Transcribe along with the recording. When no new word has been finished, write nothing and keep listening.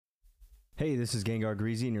Hey, this is Gengar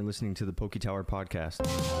Greasy, and you're listening to the PokeTower podcast.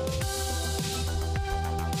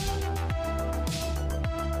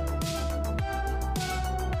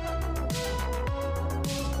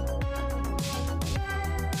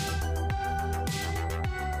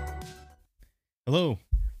 Hello,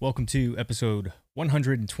 welcome to episode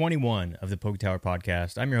 121 of the PokeTower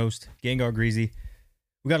podcast. I'm your host, Gengar Greasy.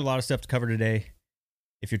 We got a lot of stuff to cover today.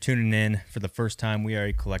 If you're tuning in for the first time, we are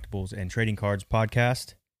a collectibles and trading cards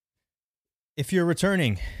podcast. If you're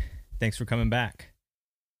returning, thanks for coming back.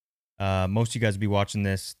 Most of you guys will be watching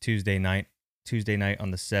this Tuesday night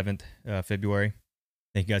on the 7th February.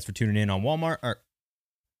 Thank you guys for tuning in on Walmart.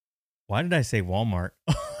 Why did I say Walmart?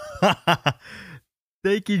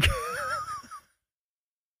 Thank you.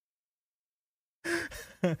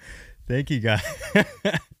 Thank you guys.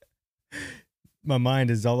 My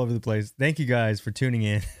mind is all over the place. Thank you guys for tuning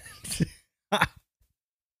in.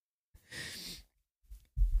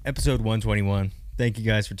 Episode 121. Thank you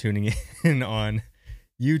guys for tuning in on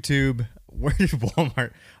YouTube. Where did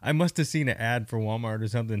Walmart? I must have seen an ad for Walmart or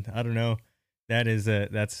something. I don't know. That is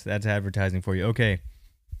that's advertising for you. Okay.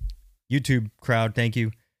 YouTube crowd, thank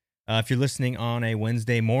you. If you're listening on a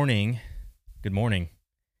Wednesday morning, good morning.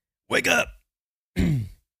 Wake up.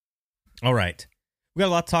 All right. We got a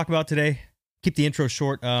lot to talk about today. Keep the intro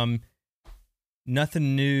short.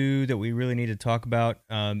 Nothing new that we really need to talk about.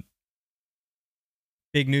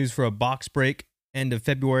 Big news for a box break. End of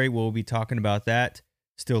February, we'll be talking about that.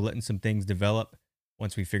 Still letting some things develop.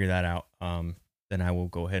 Once we figure that out, then I will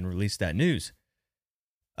go ahead and release that news.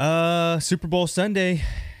 Super Bowl Sunday.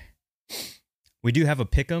 We do have a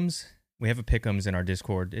pick'ems. We have a pick'ems in our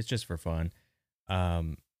Discord. It's just for fun.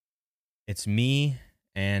 It's me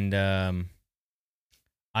and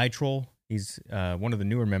iTroll. He's one of the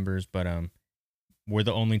newer members, but we're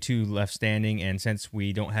the only two left standing. And since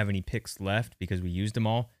we don't have any picks left because we used them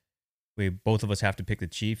all, both of us have to pick the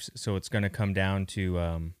Chiefs. So it's going to come down to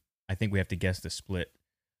I think we have to guess the split,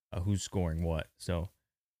 who's scoring what. So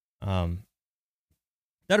that'll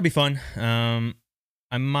be fun.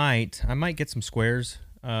 I might get some squares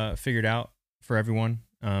figured out for everyone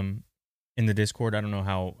in the Discord. I don't know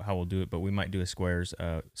how we'll do it, but we might do a squares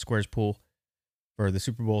pool for the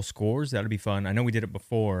Super Bowl scores. That'll be fun. I know we did it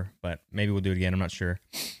before, but maybe we'll do it again. I'm not sure.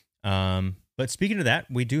 But speaking of that,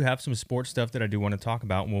 we do have some sports stuff that I do want to talk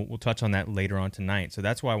about, and we'll touch on that later on tonight. So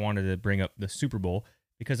that's why I wanted to bring up the Super Bowl,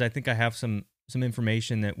 because I think I have some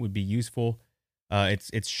information that would be useful.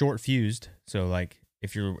 It's short fused, so like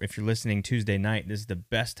if you're listening Tuesday night, this is the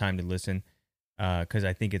best time to listen, because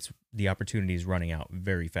I think the opportunity is running out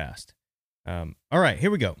very fast. All right,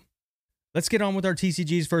 here we go. Let's get on with our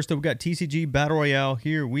TCGs. First up, we got TCG Battle Royale.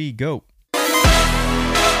 Here we go.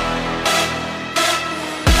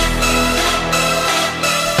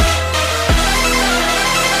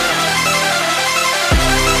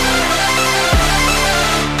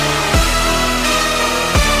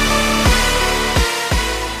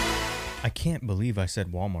 I can't believe I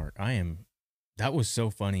said Walmart. That was so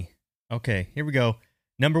funny. Okay, here we go.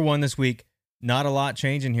 Number one this week. Not a lot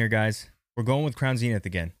changing here, guys. We're going with Crown Zenith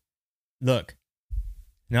again. Look,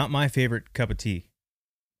 not my favorite cup of tea.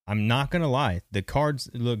 I'm not going to lie. The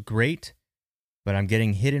cards look great, but I'm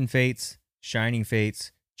getting Hidden Fates, Shining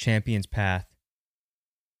Fates, Champion's Path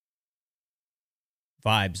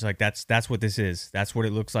vibes. Like that's what this is. That's what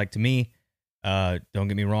it looks like to me. Don't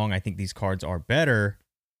get me wrong. I think these cards are better,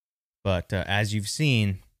 but as you've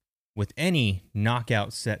seen, with any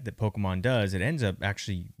knockout set that Pokemon does, it ends up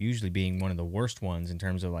actually usually being one of the worst ones in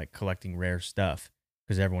terms of like collecting rare stuff,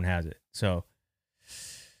 because everyone has it. So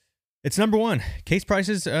it's number one. Case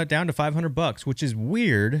prices down to $500, which is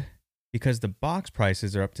weird because the box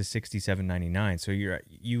prices are up to $67.99. So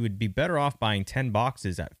you would be better off buying 10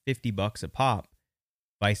 boxes at $50 a pop,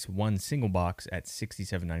 vice one single box at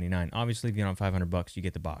 $67.99. Obviously, if you don't have $500, you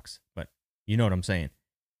get the box, but you know what I'm saying.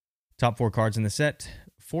 Top four cards in the set,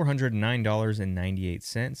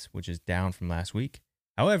 $409.98, which is down from last week.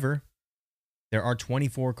 However, there are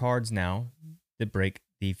 24 cards now that break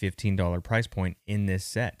the $15 price point in this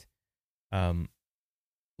set.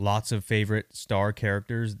 Lots of favorite star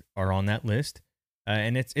characters are on that list,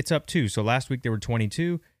 and it's up too. So last week there were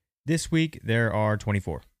 22. This week there are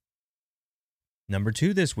 24. Number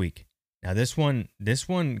two this week. Now this one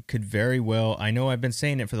could very well. I know I've been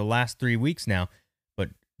saying it for the last 3 weeks now, but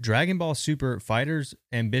Dragon Ball Super Fighters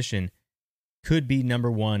Ambition could be number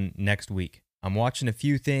one next week. I'm watching a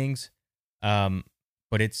few things, but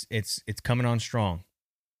it's coming on strong.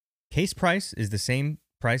 Case price is the same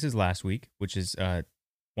price as last week, which is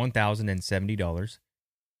 $1,070.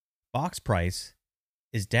 Box price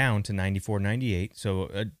is down to $94.98, so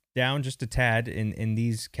down just a tad in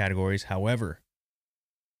these categories. However,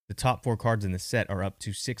 the top 4 cards in the set are up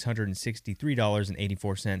to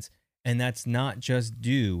 $663.84, and that's not just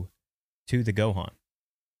due to the Gohan.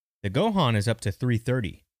 The Gohan is up to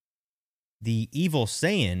 $330. The Evil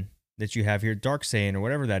Saiyan that you have here, Dark Saiyan or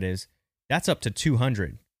whatever that is, that's up to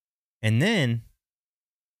 $200. And then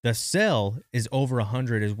the Cell is over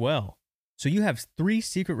 $100 as well. So you have 3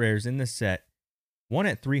 secret rares in this set, one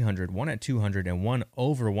at $300, one at $200, and one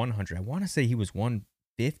over $100. I want to say he was $150,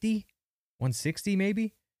 $160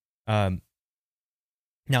 maybe. Now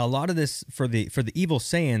a lot of this for the Evil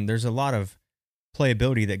Saiyan, there's a lot of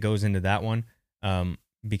playability that goes into that one,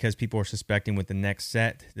 because people are suspecting with the next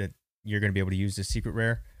set that you're going to be able to use the secret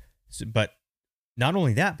rare. So, but not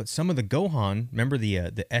only that, but some of the Gohan, remember the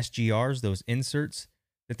SGRs, those inserts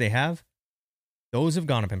that they have, those have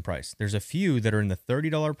gone up in price. There's a few that are in the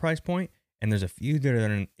 $30 price point, and there's a few that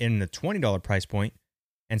are in the $20 price point.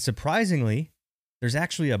 And surprisingly, there's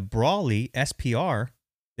actually a Brawly SPR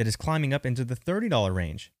that is climbing up into the $30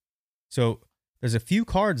 range. So there's a few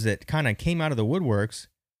cards that kind of came out of the woodworks,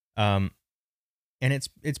 and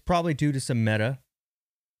it's probably due to some meta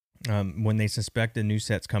when they suspect a new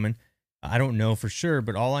set's coming. I don't know for sure,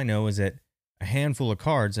 but all I know is that a handful of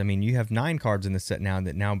cards, I mean, you have 9 cards in the set now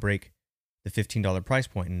that now break the $15 price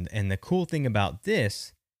point. And the cool thing about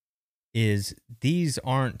this is these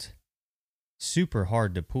aren't super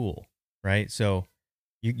hard to pull, right? So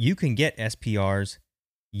you can get SPRs,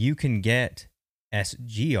 you can get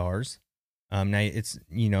SGRs. Now it's,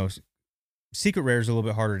 secret rare is a little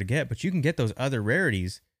bit harder to get, but you can get those other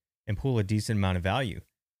rarities and pull a decent amount of value.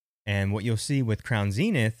 And what you'll see with Crown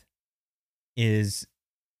Zenith is,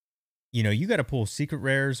 you got to pull secret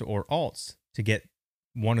rares or alts to get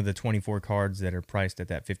one of the 24 cards that are priced at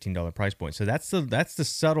that $15 price point. So that's the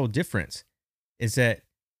subtle difference, is that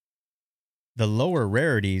the lower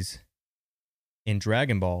rarities in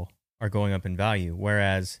Dragon Ball are going up in value,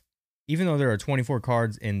 whereas even though there are 24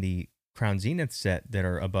 cards in the Crown Zenith set that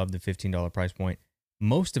are above the $15 price point,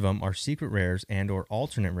 most of them are secret rares and or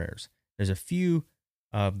alternate rares. There's a few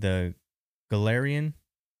of the Galarian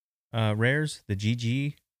rares, the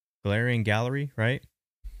GG Galarian Gallery, right?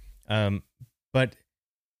 But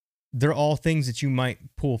they're all things that you might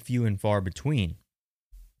pull few and far between.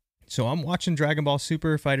 So I'm watching Dragon Ball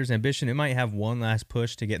Super Fighter's Ambition. It might have one last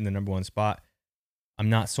push to get in the number 1 spot. I'm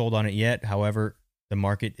not sold on it yet. However, the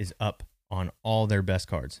market is up on all their best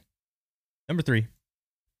cards. Number 3,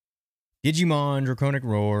 Digimon Draconic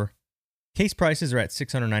Roar. Case prices are at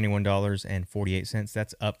 $691.48.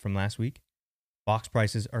 That's up from last week. Box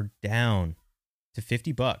prices are down to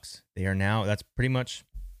 $50. They are now, that's pretty much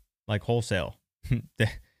like wholesale.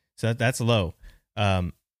 So that's low.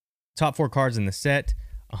 Top 4 cards in the set,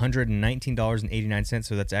 $119.89.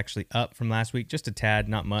 So that's actually up from last week, just a tad,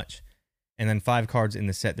 not much. And then 5 cards in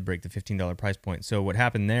the set that break the $15 price point. So what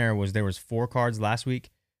happened there was 4 cards last week.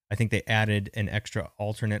 I think they added an extra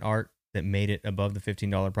alternate art that made it above the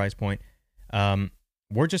 $15 price point.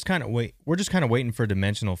 We're just kind of waiting for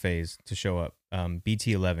Dimensional Phase to show up.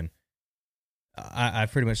 BT11.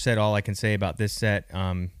 I've pretty much said all I can say about this set.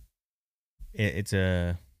 It's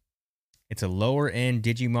a lower end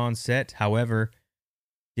Digimon set. However,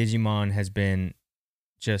 Digimon has been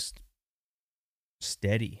just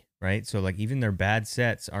steady, right? So like even their bad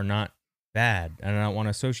sets are not bad. And I don't want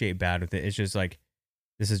to associate bad with it. It's just like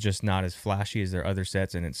this is just not as flashy as their other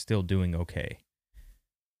sets, and it's still doing okay.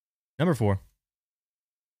 Number 4,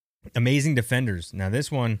 Amazing Defenders. Now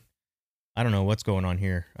this one, I don't know what's going on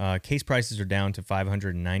here. Case prices are down to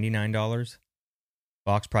 $599.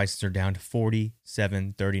 Box prices are down to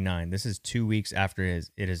 $47.39. This is 2 weeks after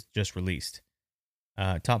it is just released.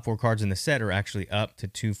 Top 4 cards in the set are actually up to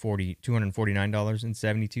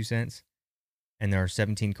 $249.72. And there are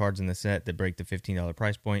 17 cards in the set that break the $15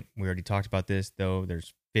 price point. We already talked about this, though.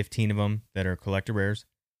 There's 15 of them that are collector rares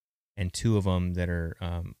and 2 of them that are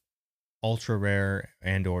ultra rare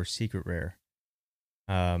and or secret rare.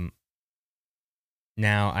 Now,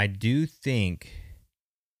 I do think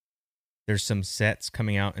there's some sets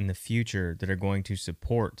coming out in the future that are going to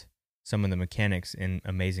support some of the mechanics in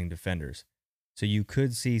Amazing Defenders. So you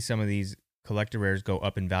could see some of these collector rares go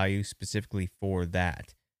up in value specifically for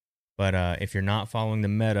that. But if you're not following the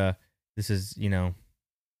meta, this is,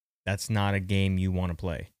 that's not a game you want to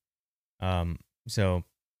play. So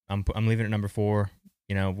I'm leaving it at number 4.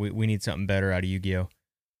 We need something better out of Yu-Gi-Oh!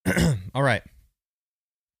 All right.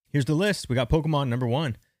 Here's the list. We got Pokemon number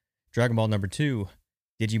 1, Dragon Ball number 2,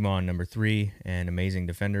 Digimon number 3, and Amazing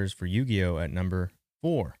Defenders for Yu-Gi-Oh! At number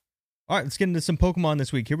 4. All right, let's get into some Pokemon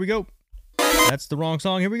this week. Here we go. That's the wrong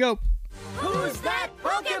song. Here we go. Who's that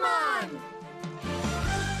Pokemon?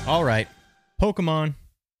 All right, Pokemon.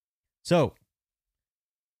 So,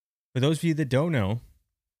 for those of you that don't know,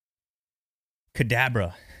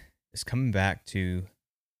 Kadabra is coming back to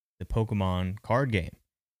the Pokemon card game.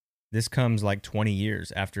 This comes like 20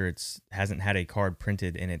 years after it hasn't had a card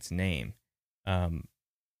printed in its name.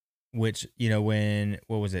 Which, you know,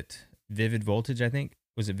 what was it? Vivid Voltage, I think.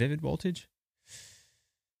 Was it Vivid Voltage?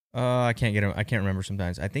 I can't remember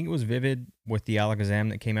sometimes. I think it was Vivid with the Alakazam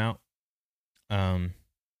that came out.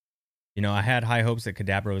 You know, I had high hopes that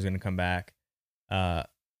Kadabra was going to come back.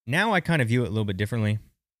 Now I kind of view it a little bit differently.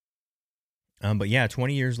 But yeah,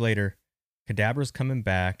 20 years later, Kadabra's coming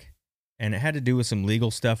back, and it had to do with some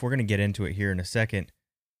legal stuff. We're going to get into it here in a second.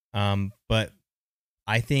 But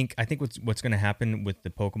I think what's going to happen with the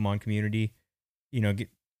Pokemon community, you know,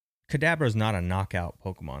 Kadabra is not a knockout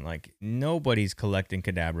Pokemon. Like, nobody's collecting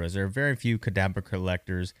Kadabras. There are very few Kadabra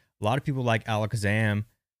collectors. A lot of people like Alakazam,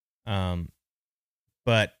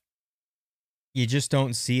 but you just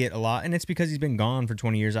don't see it a lot. And it's because he's been gone for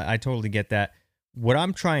 20 years. I totally get that. What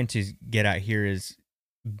I'm trying to get at here is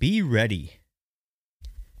be ready.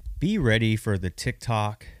 Be ready for the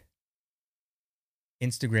TikTok,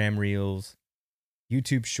 Instagram Reels,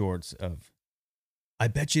 YouTube Shorts of, I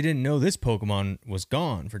bet you didn't know this Pokemon was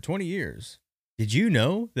gone for 20 years. Did you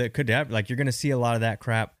know that Kadabra, like, you're going to see a lot of that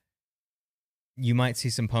crap. You might see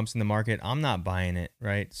some pumps in the market. I'm not buying it,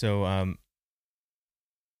 right? So,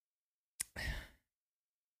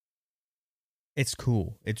 it's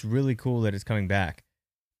cool. It's really cool that it's coming back.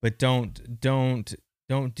 But don't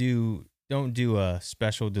do a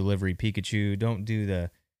special delivery Pikachu. Don't do the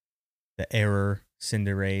error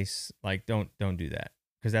Cinderace. Like, don't do that,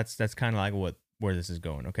 because that's kind of like where this is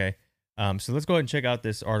going. Okay, so let's go ahead and check out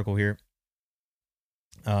this article here.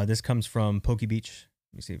 This comes from PokeBeach.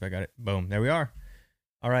 Let me see if I got it. Boom, there we are.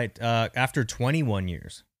 All right, after 21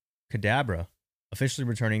 years, Kadabra officially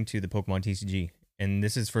returning to the Pokemon TCG, and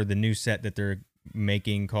this is for the new set that they're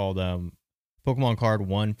making called Pokemon Card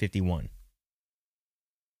 151.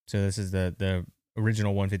 So this is the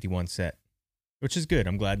original 151 set, which is good.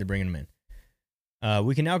 I'm glad they're bringing them in.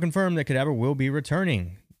 We can now confirm that Kadabra will be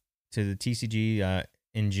returning to the TCG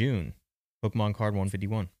in June. Pokemon Card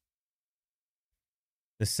 151.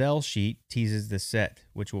 The sell sheet teases the set,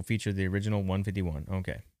 which will feature the original 151.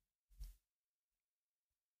 Okay.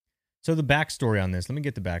 So the backstory on this. Let me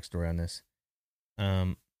get the backstory on this.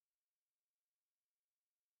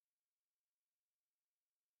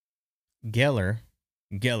 Geller.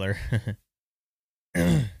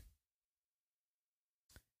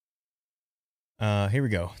 Here we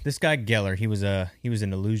go. This guy Geller, he was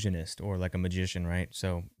an illusionist, or like a magician, right?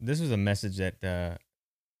 So this was a message that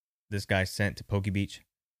this guy sent to PokeBeach.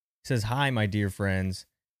 He says, "Hi, my dear friends.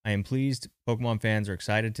 I am pleased Pokemon fans are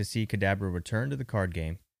excited to see Kadabra return to the card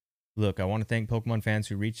game. Look, I want to thank Pokemon fans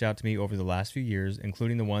who reached out to me over the last few years,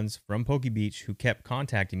 including the ones from PokeBeach who kept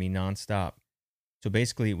contacting me nonstop. So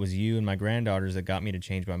basically, it was you and my granddaughters that got me to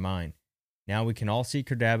change my mind. Now we can all see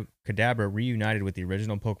Kadabra reunited with the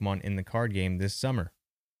original Pokemon in the card game this summer.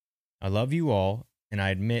 I love you all, and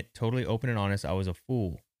I admit, totally open and honest, I was a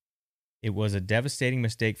fool. It was a devastating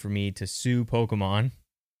mistake for me to sue Pokemon.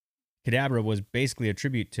 Kadabra was basically a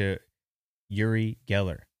tribute to Uri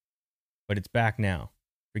Geller, but it's back now.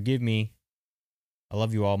 Forgive me. I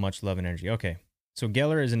love you all. Much love and energy." Okay, so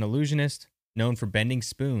Geller is an illusionist known for bending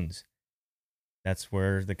spoons. That's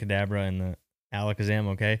where the Kadabra and the Alakazam,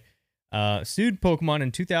 okay? Sued Pokemon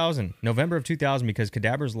in November of 2000, because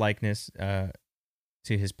Kadabra's likeness to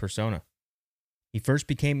his persona. He first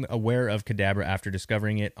became aware of Kadabra after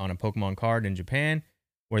discovering it on a Pokemon card in Japan,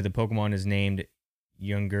 where the Pokemon is named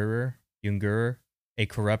Yungurer, a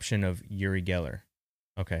corruption of Uri Geller.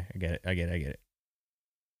 Okay, I get it.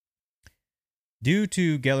 Due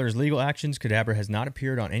to Geller's legal actions, Kadabra has not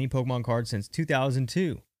appeared on any Pokemon card since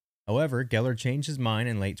 2002. However, Geller changed his mind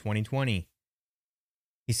in late 2020.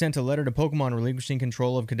 He sent a letter to Pokemon relinquishing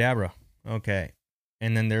control of Kadabra. Okay.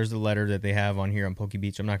 And then there's the letter that they have on here on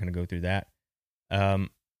PokeBeach. I'm not going to go through that.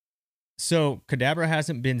 So Kadabra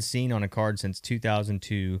hasn't been seen on a card since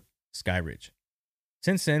 2002 Skyridge.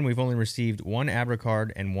 Since then, we've only received one Abra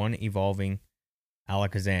card and one evolving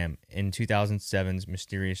Alakazam in 2007's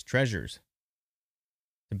Mysterious Treasures.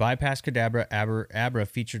 To bypass Kadabra, Abra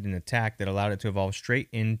featured an attack that allowed it to evolve straight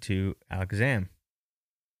into Alakazam.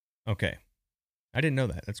 Okay. I didn't know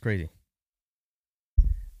that. That's crazy.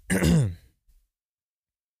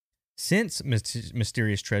 Since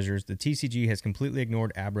Mysterious Treasures, the TCG has completely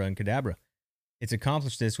ignored Abra and Kadabra. It's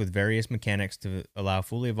accomplished this with various mechanics to allow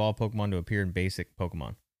fully evolved Pokemon to appear in basic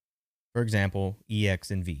Pokemon. For example,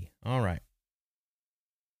 EX and V. All right.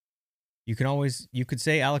 you could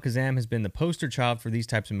say Alakazam has been the poster child for these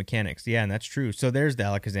types of mechanics. Yeah, and that's true. So there's the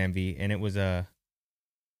Alakazam V, and it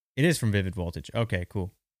is from Vivid Voltage. Okay,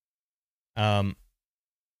 cool. And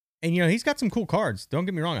he's got some cool cards. Don't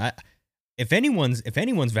get me wrong. If anyone's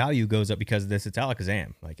value goes up because of this, it's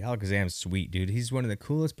Alakazam. Like, Alakazam's sweet, dude. He's one of the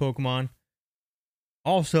coolest Pokemon.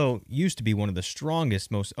 Also, used to be one of the strongest,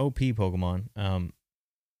 most OP Pokemon.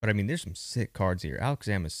 But I mean, there's some sick cards here.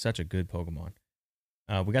 Alakazam is such a good Pokemon.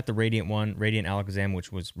 We got the Radiant one, Radiant Alakazam,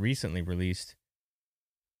 which was recently released.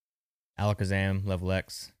 Alakazam, Level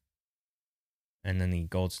X. And then the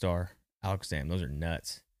Gold Star Alakazam. Those are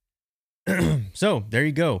nuts. So, there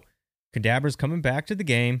you go. Kadabra's coming back to the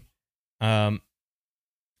game.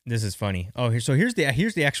 This is funny. Oh, here's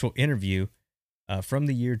the actual interview from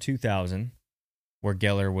the year 2000 where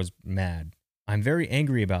Geller was mad. I'm very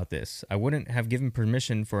angry about this. I wouldn't have given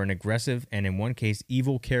permission for an aggressive and in one case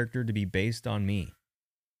evil character to be based on me.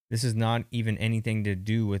 This is not even anything to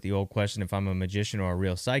do with the old question if I'm a magician or a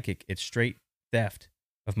real psychic. It's straight theft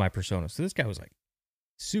of my persona. So this guy was like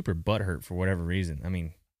super butthurt for whatever reason. I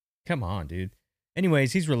mean, come on, dude.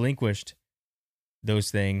 Anyways, he's relinquished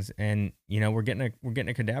those things, and we're getting a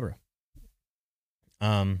Kadabra.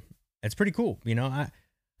 It's pretty cool.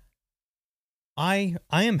 I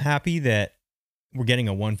am happy that we're getting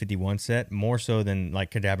a 151 set more so than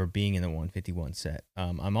like Kadabra being in the 151 set.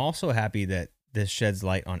 I'm also happy that this sheds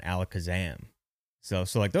light on Alakazam. So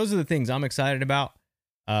like those are the things I'm excited about.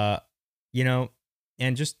 And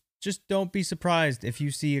just don't be surprised if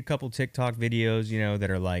you see a couple TikTok videos,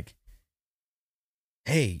 that are like,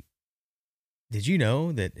 hey, did you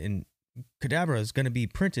know that Kadabra is going to be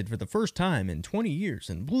printed for the first time in 20 years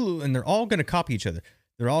and they're all going to copy each other.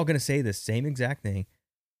 They're all going to say the same exact thing,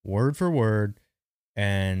 word for word.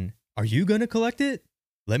 And are you going to collect it?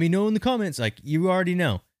 Let me know in the comments. Like, you already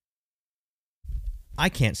know. I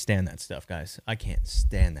can't stand that stuff, guys. I can't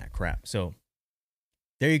stand that crap. So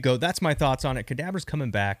there you go. That's my thoughts on it. Kadabra's coming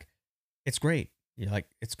back. It's great. You're like,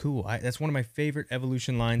 it's cool. That's one of my favorite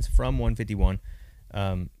evolution lines from 151.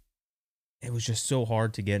 It was just so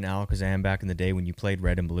hard to get an Alakazam back in the day when you played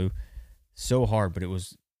Red and Blue. So hard, but it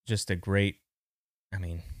was just a great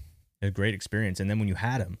experience. And then when you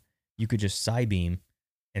had him, you could just Psybeam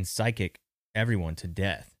and Psychic everyone to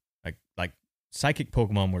death. Like Psychic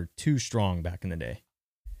Pokemon were too strong back in the day.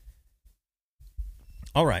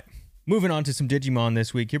 All right, moving on to some Digimon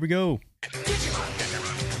this week. Here we go.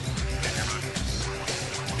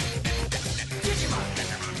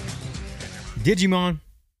 Digimon.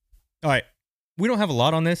 All right, we don't have a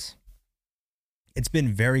lot on this. It's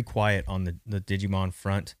been very quiet on the Digimon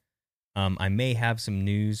front. I may have some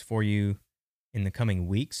news for you in the coming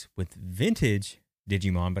weeks with vintage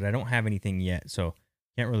Digimon, but I don't have anything yet, so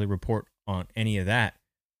can't really report on any of that.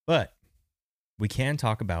 But we can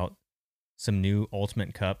talk about some new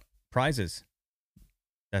Ultimate Cup prizes.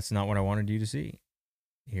 That's not what I wanted you to see.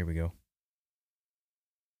 Here we go.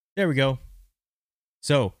 There we go.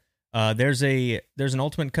 So there's an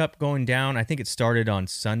Ultimate Cup going down. I think it started on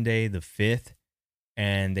Sunday the 5th,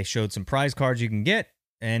 and they showed some prize cards you can get,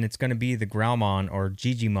 and it's going to be the Growlmon or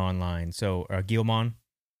Gigimon line. So Guilmon.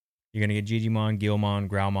 You're going to get Gigimon, Guilmon,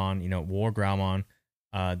 Growlmon, War Growlmon.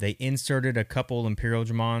 They inserted a couple Imperial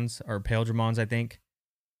Dramons or Pale Dramons, I think.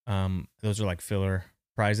 Those are like filler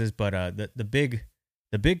prizes, but the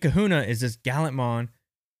big kahuna is this Gallantmon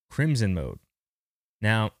Crimson mode.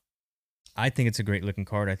 Now, I think it's a great looking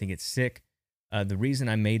card. I think it's sick. The reason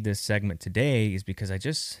I made this segment today is because I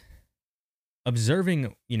just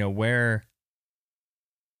observing, where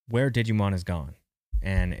Digimon has gone,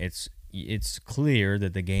 and it's clear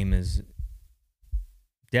that the game is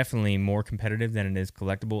definitely more competitive than it is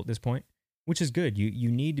collectible at this point, which is good.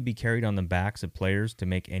 You need to be carried on the backs of players to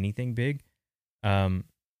make anything big. But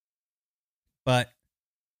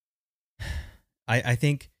I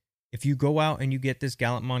think if you go out and you get this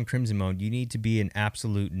Gallantmon Crimson mode, you need to be an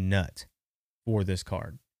absolute nut for this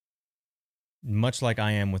card. Much like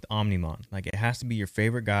I am with Omnimon. Like, it has to be your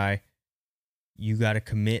favorite guy. You got to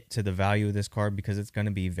commit to the value of this card because it's going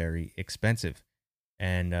to be very expensive.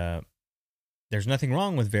 And there's nothing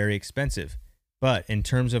wrong with very expensive. But in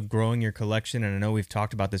terms of growing your collection, and I know we've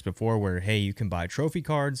talked about this before where, hey, you can buy trophy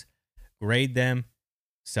cards, grade them,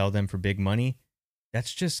 sell them for big money.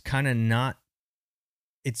 That's just kind of not,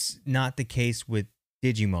 it's not the case with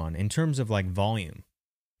Digimon in terms of like volume.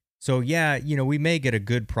 So yeah, we may get a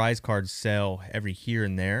good prize card sale every here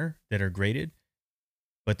and there that are graded,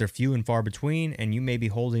 but they're few and far between, and you may be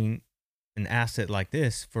holding an asset like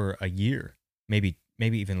this for a year, maybe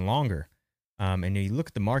even longer. And you look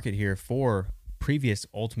at the market here for previous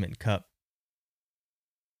Ultimate Cup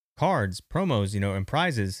cards, promos, and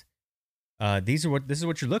prizes, this is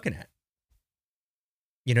what you're looking at.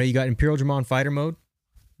 You know, you got Imperial Dramon Fighter mode.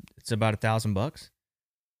 It's about $1,000.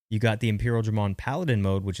 You got the Imperial Dramon Paladin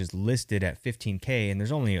mode, which is listed at $15K, and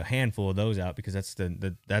there's only a handful of those out because that's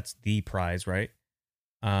the prize, right?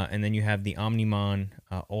 And then you have the Omnimon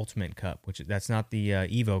Ultimate Cup, which that's not the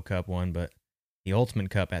Evo Cup one, but the Ultimate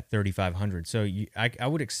Cup at 3,500. So I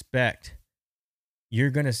would expect you're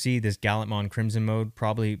going to see this Gallantmon Crimson mode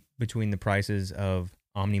probably between the prices of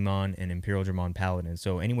Omnimon and Imperial Dramon Paladin.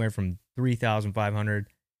 So anywhere from 3,500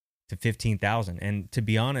 to 15,000. And to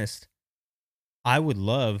be honest, I would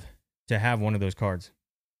love to have one of those cards.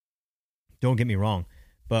 Don't get me wrong,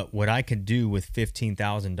 but what I could do with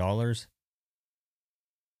 $15,000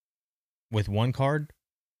 with one card,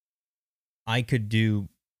 I could do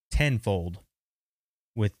tenfold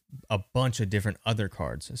with a bunch of different other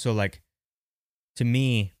cards. So like, to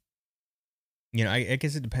me, you know, I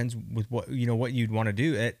guess it depends with what, you know, what you'd want to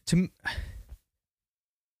do.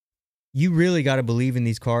 You really got to believe in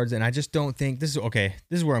these cards, and I just don't think this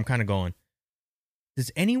is where I'm kind of going.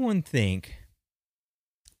 Does anyone think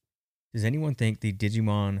the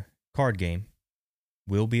Digimon card game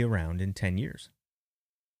will be around in 10 years?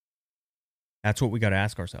 That's what we got to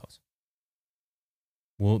ask ourselves.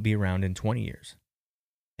 Will it be around in 20 years?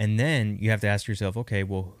 And then you have to ask yourself, okay,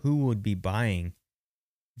 well, who would be buying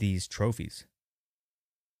these trophies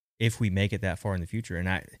if we make it that far in the future?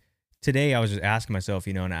 And today I was just asking myself,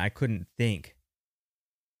 you know, and I couldn't think,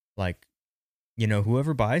 like, you know,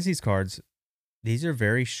 whoever buys these cards, these are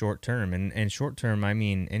very short term. And short term, I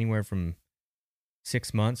mean anywhere from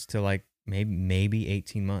 6 months to like maybe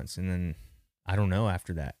 18 months. And then I don't know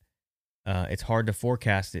after that. It's hard to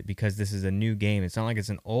forecast it because this is a new game. It's not like it's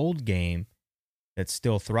an old game that's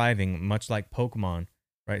still thriving, much like Pokemon,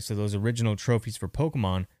 right? So those original trophies for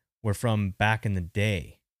Pokemon were from back in the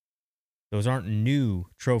day. Those aren't new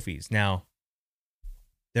trophies. Now,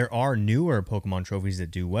 there are newer Pokemon trophies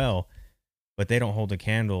that do well, but they don't hold a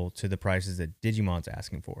candle to the prices that Digimon's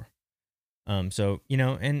asking for. So, you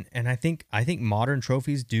know, and I think modern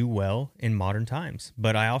trophies do well in modern times,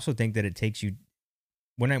 but I also think that it takes you,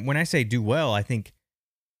 when I say do well, I think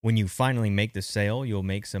when you finally make the sale, you'll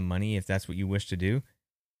make some money if that's what you wish to do,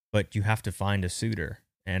 but you have to find a suitor.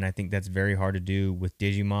 And I think that's very hard to do with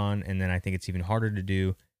Digimon. And then I think it's even harder to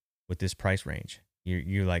do with this price range.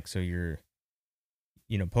 You're like, so you're,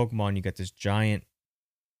 you know, Pokemon, you got this giant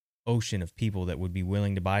ocean of people that would be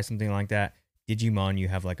willing to buy something like that. Digimon, you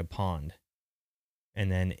have like a pond.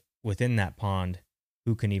 And then within that pond,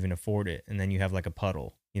 who can even afford it? And then you have like a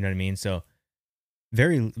puddle. You know what I mean? So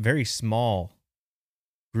very, very small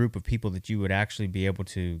group of people that you would actually be able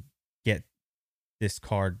to get this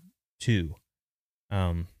card to.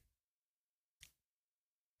 It's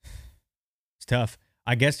tough.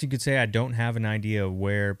 I guess you could say I don't have an idea of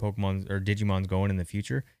where Pokemon's or Digimon's going in the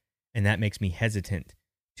future, and that makes me hesitant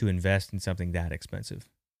to invest in something that expensive.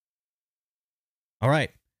 All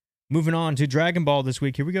right, moving on to Dragon Ball this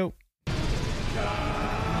week. Here we go.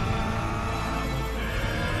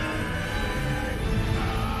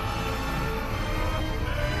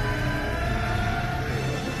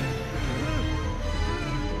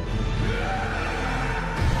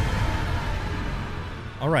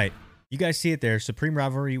 All right, you guys see it there. Supreme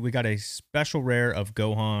Rivalry. We got a special rare of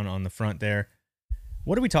Gohan on the front there.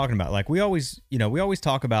 What are we talking about? Like we always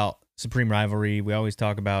talk about Supreme Rivalry. We always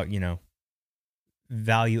talk about, you know,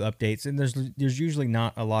 value updates, and there's usually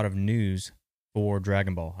not a lot of news for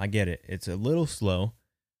Dragon Ball. I get it. It's a little slow.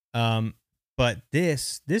 But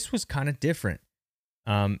this was kind of different.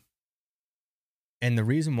 And the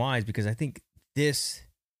reason why is because I think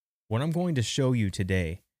what I'm going to show you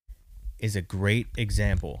today is a great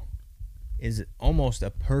example, is almost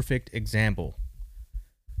a perfect example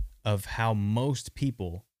of how most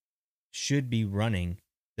people should be running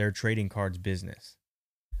their trading cards business.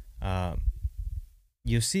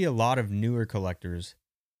 You see a lot of newer collectors,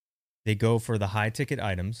 they go for the high ticket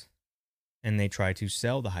items and they try to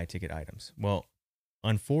sell the high ticket items. Well,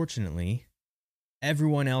 unfortunately,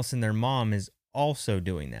 everyone else and their mom is also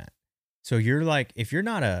doing that. So you're like, if you're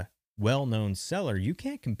not a well-known seller, you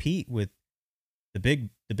can't compete with the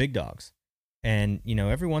big dogs. And, you know,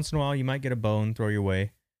 every once in a while you might get a bone throw your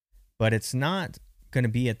way, but it's not going to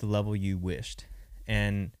be at the level you wished.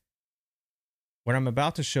 And what I'm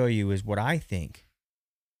about to show you is what I think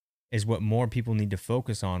is what more people need to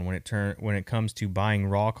focus on when it comes to buying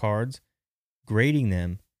raw cards, grading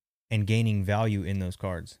them, and gaining value in those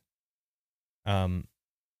cards. I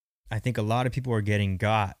think a lot of people are getting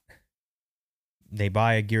got. They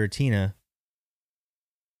buy a Giratina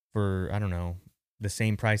for, I don't know, the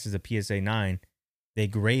same price as a PSA 9. They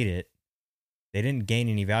grade it, They didn't gain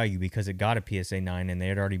any value because it got a PSA 9 and they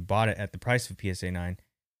had already bought it at the price of PSA 9.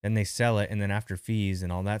 Then they sell it, and then after fees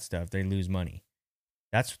and all that stuff, they lose money.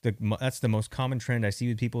 That's the most common trend I see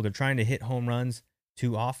with people. They're trying to hit home runs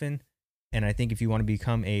too often. And I think if you want to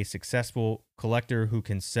become a successful collector who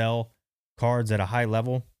can sell cards at a high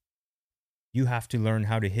level, you have to learn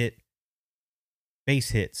how to hit base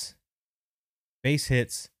hits,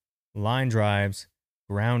 line drives,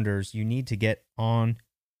 grounders. You need to get on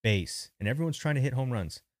base, and everyone's trying to hit home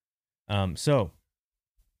runs. So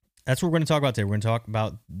that's what we're going to talk about today. We're going to talk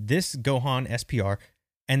about this Gohan SPR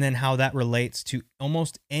and then how that relates to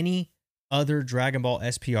almost any other Dragon Ball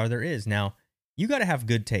SPR there is. Now, you got to have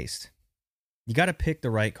good taste. You got to pick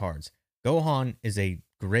the right cards. Gohan is a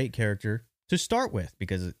great character to start with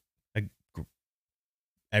because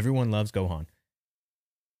everyone loves Gohan.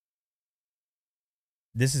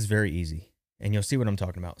 This is very easy, and you'll see what I'm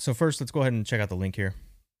talking about. So first, let's go ahead and check out the link here.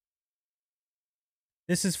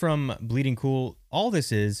 This is from Bleeding Cool. All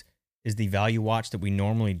this is the value watch that we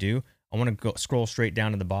normally do. I want to scroll straight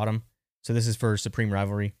down to the bottom. So this is for Supreme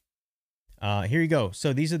Rivalry. Here you go.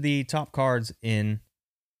 So these are the top cards in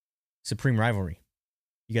Supreme Rivalry.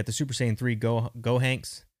 You got the Super Saiyan 3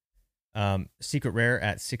 Gohanks, Secret Rare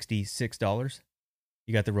at $66.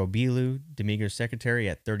 You got the Robilu Demiurge Secretary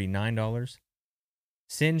at $39.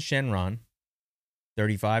 Sin Shenron,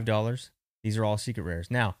 $35. These are all Secret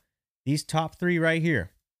Rares. Now, these top three right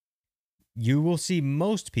here, you will see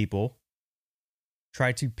most people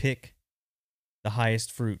try to pick the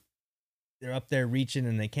highest fruit. They're up there reaching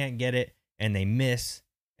and they can't get it and they miss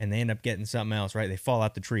and they end up getting something else, right? They fall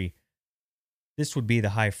out the tree. This would be the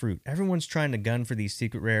high fruit. Everyone's trying to gun for these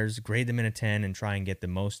secret rares, grade them in a 10 and try and get the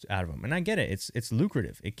most out of them. And I get it. It's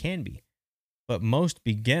lucrative. It can be. But most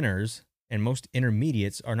beginners and most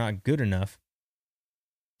intermediates are not good enough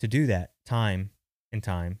to do that time and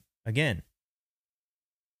time again.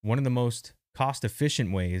 One of the most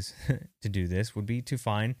cost-efficient ways to do this would be to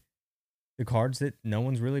find the cards that no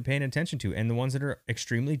one's really paying attention to and the ones that are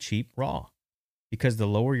extremely cheap raw. Because the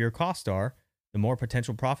lower your costs are, the more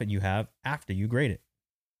potential profit you have after you grade it.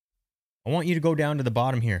 I want you to go down to the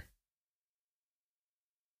bottom here.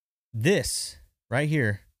 This right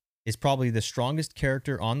here is probably the strongest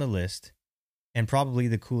character on the list and probably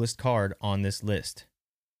the coolest card on this list.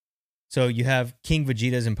 So you have King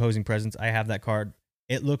Vegeta's Imposing Presence. I have that card.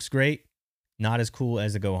 It looks great. Not as cool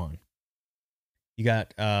as the Gohan. You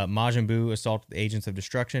got Majin Buu, Assault with Agents of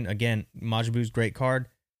Destruction. Again, Majin Buu's great card.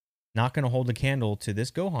 Not going to hold a candle to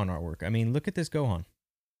this Gohan artwork. I mean, look at this Gohan.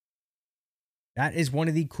 That is one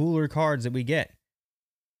of the cooler cards that we get.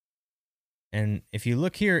 And if you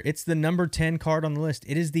look here, it's the number 10 card on the list.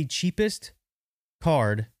 It is the cheapest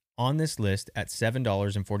card on this list at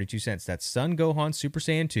 $7.42. That's Sun Gohan Super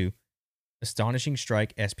Saiyan 2 Astonishing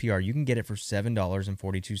Strike SPR. You can get it for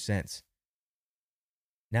 $7.42.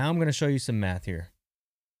 Now I'm going to show you some math here.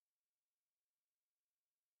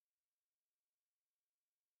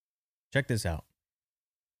 Check this out.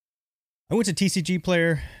 I went to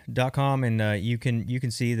tcgplayer.com and you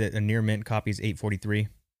can see that a near mint copy is $8.43.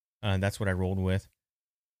 That's what I rolled with.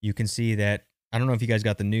 You can see that, I don't know if you guys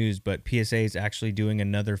got the news, but PSA is actually doing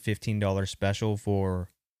another $15 special for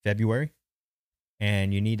February.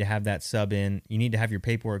 And you need to have that sub in. You need to have your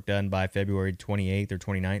paperwork done by February 28th or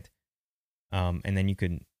 29th. And then you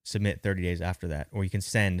can submit 30 days after that, or you can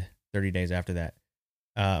send 30 days after that.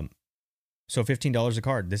 So $15 a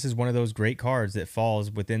card. This is one of those great cards that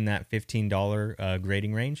falls within that $15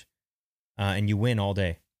 grading range, and you win all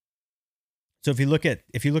day. So if you look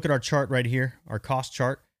at our chart right here, our cost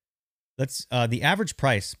chart, let's the average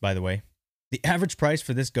price, by the way, the average price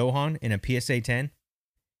for this Gohan in a PSA 10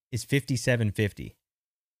 is $57.50.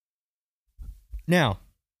 Now,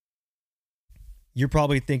 you're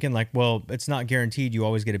probably thinking like, well, it's not guaranteed you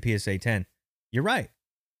always get a PSA 10. You're right.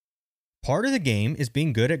 Part of the game is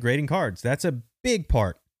being good at grading cards. That's a big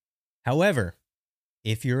part. However,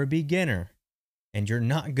 if you're a beginner and you're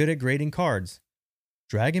not good at grading cards,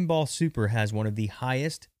 Dragon Ball Super has one of the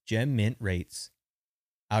highest gem mint rates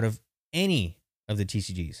out of any of the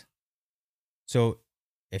TCGs. So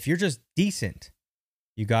if you're just decent,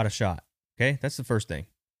 you got a shot. Okay, that's the first thing.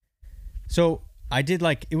 So I did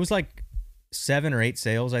it was like 7 or 8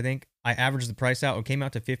 sales, I think. I averaged the price out. It came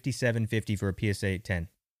out to $57.50 for a PSA 10.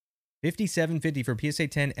 $57.50 for a PSA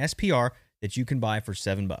 10 SPR that you can buy for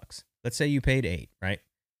 $7. Let's say you paid $8, right?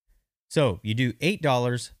 So you do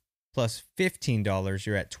 $8 plus $15,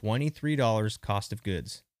 you're at $23 cost of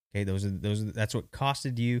goods. Okay, that's what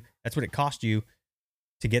costed you. That's what it cost you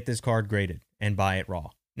to get this card graded and buy it raw.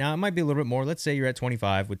 Now it might be a little bit more. Let's say you're at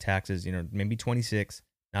 25 with taxes, maybe 26.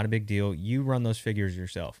 Not a big deal. You run those figures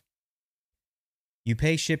yourself. You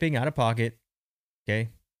pay shipping out of pocket, okay?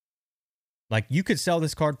 Like you could sell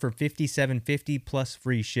this card for $57.50 plus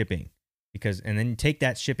free shipping and then take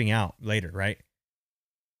that shipping out later, right?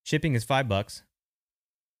 Shipping is $5.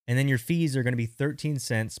 And then your fees are going to be 13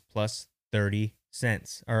 cents plus 30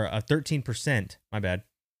 cents or 13%, my bad.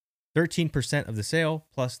 13% of the sale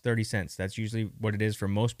plus 30 cents. That's usually what it is for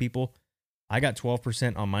most people. I got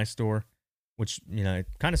 12% on my store, which,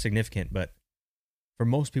 kind of significant, but for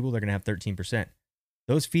most people, they're going to have 13%.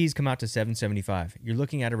 Those fees come out to $7.75. You're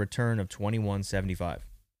looking at a return of $21.75.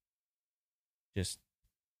 Just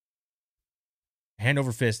hand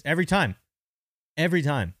over fist every time. Every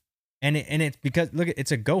time. And it's because, look,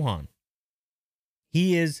 it's a Gohan.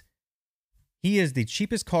 He is the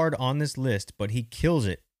cheapest card on this list, but he kills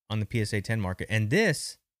it on the PSA 10 market. And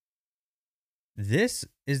this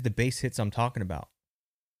is the base hits I'm talking about.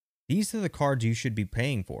 These are the cards you should be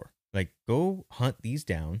paying for. Like, go hunt these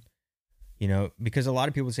down, because a lot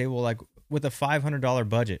of people say, well, like, with a $500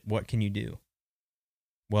 budget, what can you do?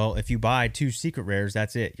 Well, if you buy 2 secret rares,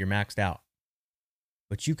 that's it. You're maxed out.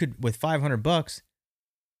 But you could, with $500,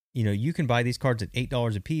 you can buy these cards at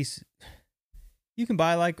 $8 a piece. You can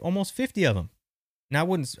buy like almost 50 of them. Now,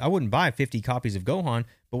 I wouldn't buy 50 copies of Gohan,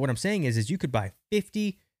 but what I'm saying is you could buy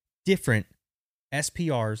 50 different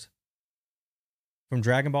SPRs from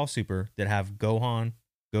Dragon Ball Super that have Gohan,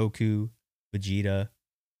 Goku, Vegeta,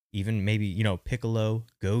 even maybe, Piccolo,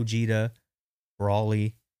 Gogeta,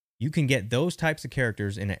 Brawly. You can get those types of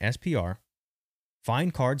characters in an SPR,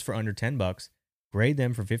 find cards for under $10, grade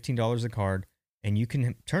them for $15 a card, and you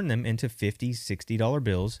can turn them into $50, $60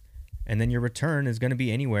 bills, and then your return is going to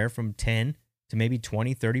be anywhere from 10 to maybe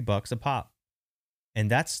 20, 30 bucks a pop. And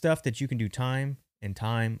that's stuff that you can do time and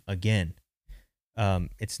time again.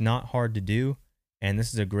 It's not hard to do, and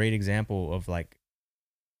this is a great example of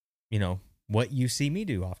what you see me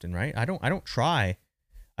do often, right? I don't try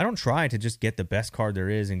to just get the best card there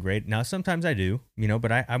is and grade. Now, sometimes I do,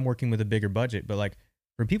 but I'm working with a bigger budget. But like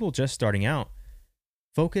for people just starting out,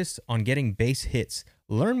 focus on getting base hits.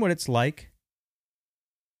 Learn what it's like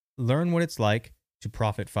to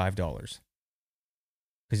profit $5.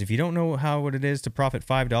 Because if you don't know what it is to profit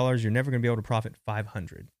 $5, you're never going to be able to profit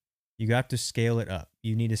 $500. You got to scale it up.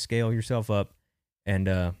 You need to scale yourself up.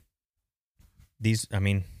 And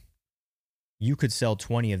you could sell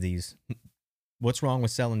 20 of these. What's wrong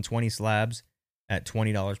with selling 20 slabs at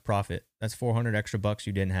 $20 profit? That's 400 extra bucks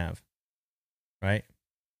you didn't have, right?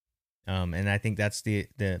 And I think that's the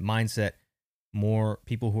mindset more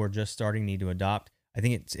people who are just starting need to adopt. I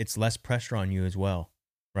think it's less pressure on you as well,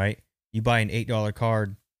 right? You buy an $8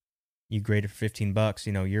 card, you grade it for $15,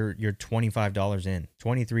 you're $25 in,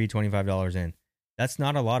 $25 in. That's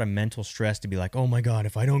not a lot of mental stress to be like, oh my God,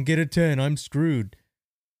 if I don't get a 10, I'm screwed.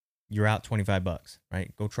 You're out $25,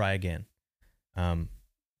 right? Go try again.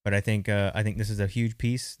 But I think this is a huge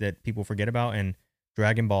piece that people forget about, and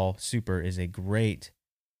Dragon Ball Super is a great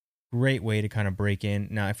way to kind of break in.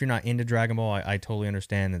 Now, if you're not into Dragon Ball, I totally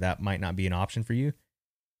understand that might not be an option for you.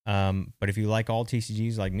 But if you like all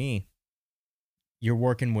TCGs like me, you're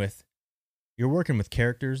working with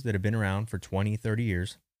characters that have been around for 20, 30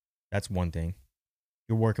 years. That's one thing.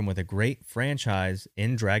 You're working with a great franchise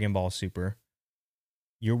in Dragon Ball Super.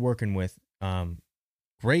 You're working with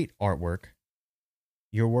great artwork.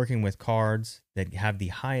 You're working with cards that have the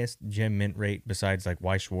highest gem mint rate besides like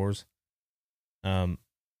Weiss Wars. And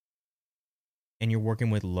you're working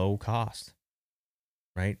with low cost,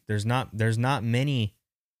 right? There's not many.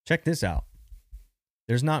 Check this out.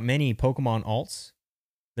 There's not many Pokemon alts.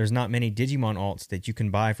 There's not many Digimon alts that you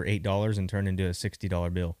can buy for $8 and turn into a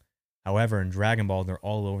 $60 bill. However, in Dragon Ball, they're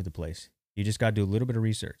all over the place. You just got to do a little bit of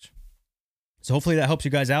research. So hopefully that helps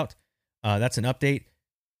you guys out. That's an update.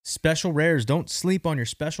 Special rares. Don't sleep on your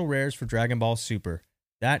special rares for Dragon Ball Super.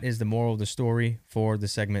 That is the moral of the story for the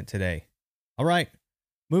segment today. All right.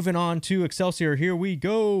 Moving on to Excelsior. Here we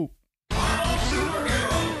go.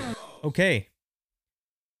 Okay.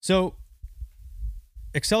 So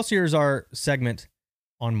Excelsior is our segment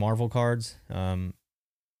on Marvel cards,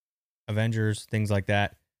 Avengers, things like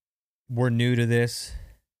that. We're new to this.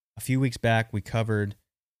 A few weeks back, we covered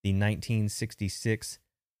the 1966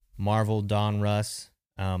 Marvel Don Russ.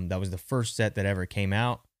 That was the first set that ever came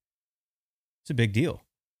out. It's a big deal.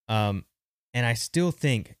 And I still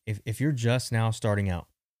think if you're just now starting out,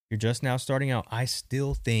 I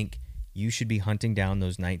still think you should be hunting down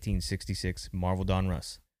those 1966 Marvel Don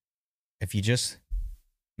Russ. If you just,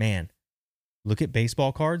 look at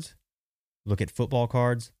baseball cards, look at football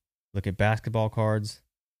cards, look at basketball cards,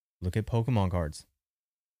 look at Pokemon cards.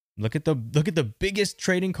 Look at the biggest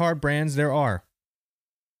trading card brands there are.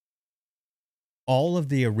 All of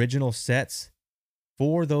the original sets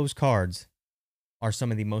for those cards are some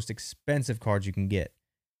of the most expensive cards you can get.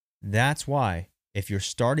 That's why, if you're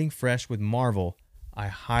starting fresh with Marvel, I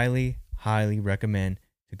highly, highly recommend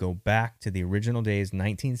to go back to the original days,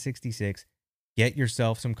 1966. Get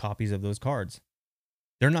yourself some copies of those cards.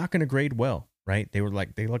 They're not going to grade well, right? They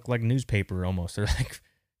look like newspaper almost. They're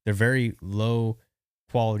very low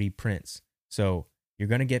quality prints. So you're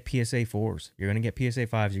going to get PSA 4s. You're going to get PSA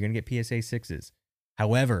 5s. You're going to get PSA 6s.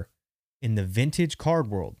 However, in the vintage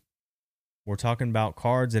card world, we're talking about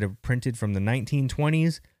cards that are printed from the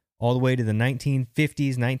 1920s all the way to the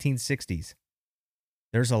 1950s, 1960s.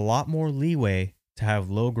 There's a lot more leeway to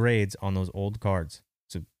have low grades on those old cards.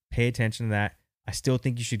 So pay attention to that. I still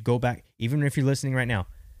think you should go back, even if you're listening right now,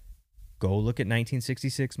 go look at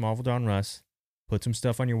 1966 Marvel Donruss, put some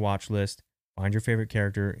stuff on your watch list, find your favorite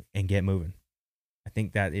character, and get moving. I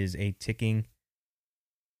think that is a ticking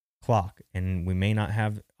clock, and we may not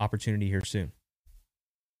have opportunity here soon.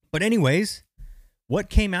 But anyways, what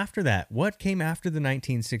came after that? What came after the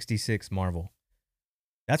 1966 Marvel?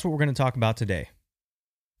 That's what we're going to talk about today.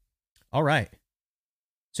 All right.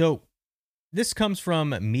 So this comes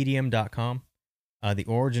from medium.com, the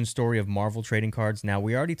origin story of Marvel trading cards. Now,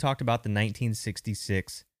 we already talked about the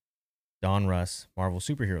 1966 Donruss Marvel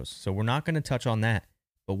superheroes, so we're not going to touch on that.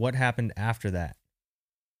 But what happened after that?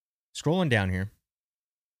 Scrolling down here,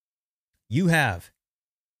 you have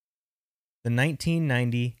the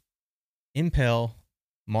 1990 Impel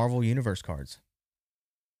Marvel Universe cards.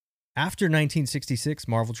 After 1966,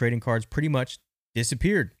 Marvel trading cards pretty much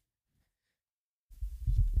disappeared.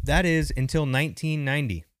 That is until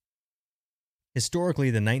 1990. Historically,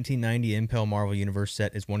 the 1990 Impel Marvel Universe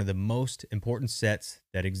set is one of the most important sets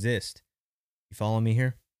that exist. You follow me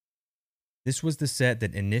here? This was the set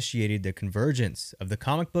that initiated the convergence of the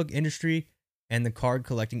comic book industry and the card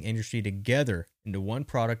collecting industry together into one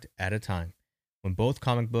product at a time, when both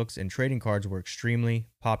comic books and trading cards were extremely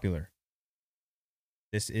popular.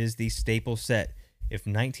 This is the staple set. If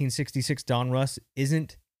 1966 Donruss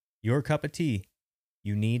isn't your cup of tea,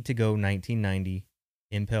 you need to go 1990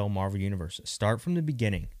 Impel Marvel Universe. Start from the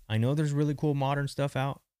beginning. I know there's really cool modern stuff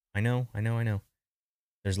out. I know.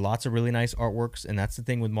 There's lots of really nice artworks, and that's the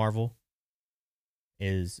thing with Marvel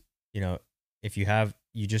is, if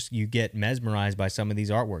you get mesmerized by some of these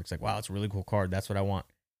artworks. Like, wow, it's a really cool card. That's what I want.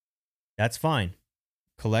 That's fine.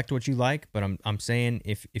 Collect what you like, but I'm saying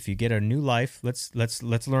if you get a new life, let's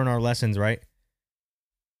learn our lessons, right?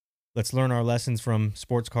 Let's learn our lessons from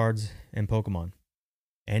sports cards and Pokemon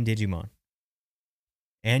and Digimon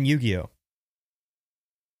and Yu-Gi-Oh!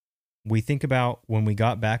 We think about when we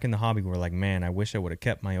got back in the hobby, we're like, man, I wish I would have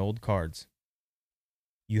kept my old cards.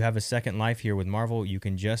 You have a second life here with Marvel. You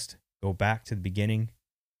can just go back to the beginning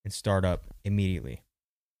and start up immediately.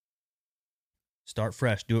 Start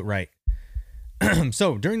fresh. Do it right.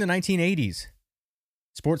 So during the 1980s,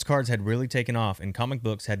 sports cards had really taken off, and comic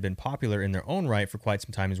books had been popular in their own right for quite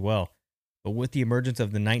some time as well. But with the emergence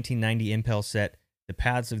of the 1990 Impel set, the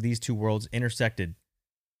paths of these two worlds intersected.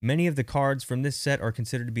 Many of the cards from this set are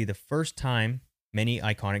considered to be the first time many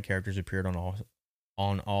iconic characters appeared on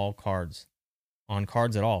all cards. On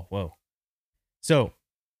cards at all. Whoa. So,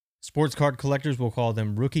 sports card collectors will call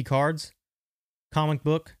them rookie cards. Comic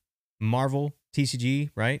book, Marvel, TCG,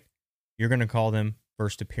 right? You're going to call them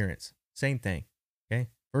first appearance. Same thing. Okay?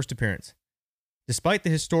 First appearance. Despite the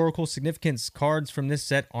historical significance, cards from this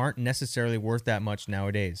set aren't necessarily worth that much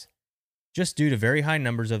nowadays, just due to very high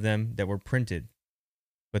numbers of them that were printed.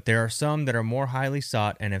 But there are some that are more highly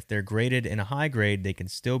sought, and if they're graded in a high grade, they can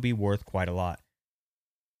still be worth quite a lot.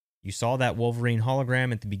 You saw that Wolverine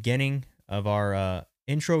hologram at the beginning of our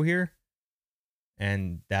intro here,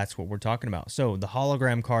 and that's what we're talking about. So the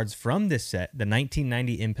hologram cards from this set, the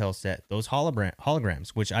 1990 Impel set, those holograms,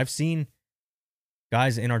 which I've seen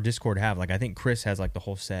guys in our Discord have. Like, I think Chris has like the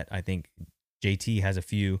whole set. I think JT has a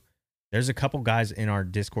few. There's a couple guys in our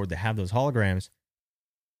Discord that have those holograms.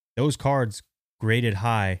 Those cards graded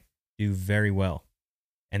high do very well.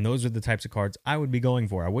 And those are the types of cards I would be going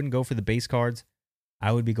for. I wouldn't go for the base cards.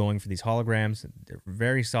 I would be going for these holograms. They're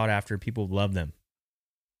very sought after. People love them.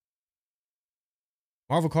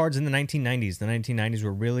 Marvel cards in the 1990s. The 1990s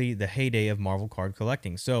were really the heyday of Marvel card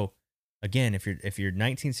collecting. So, again, if your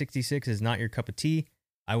 1966 is not your cup of tea,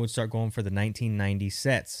 I would start going for the 1990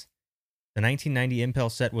 sets. The 1990 Impel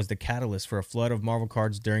set was the catalyst for a flood of Marvel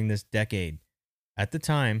cards during this decade. At the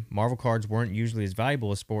time, Marvel cards weren't usually as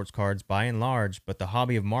valuable as sports cards by and large, but the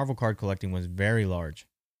hobby of Marvel card collecting was very large.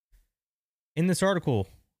 In this article,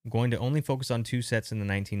 I'm going to only focus on two sets in the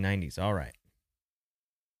 1990s. All right.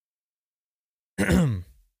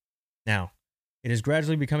 Now, It is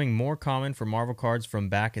gradually becoming more common for Marvel cards from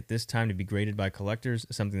back at this time to be graded by collectors,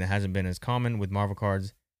 something that hasn't been as common with Marvel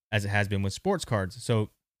cards as it has been with sports cards. So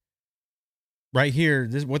right here,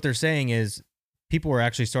 what they're saying is people are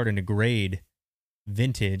actually starting to grade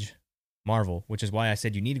vintage Marvel, which is why I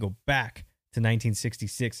said you need to go back to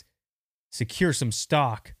 1966, secure some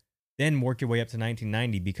stock, then work your way up to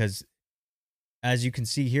 1990, because as you can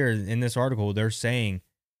see here in this article, they're saying,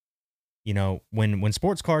 when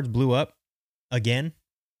sports cards blew up again,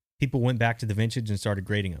 people went back to the vintage and started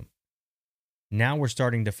grading them. Now we're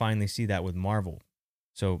starting to finally see that with Marvel.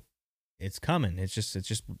 So it's coming. It's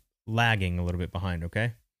just lagging a little bit behind,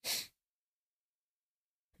 okay?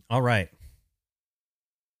 All right.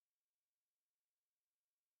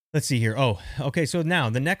 Let's see here. Oh, okay. So now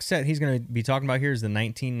the next set he's going to be talking about here is the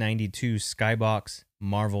 1992 Skybox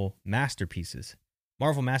Marvel Masterpieces.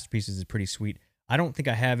 Marvel Masterpieces is pretty sweet. I don't think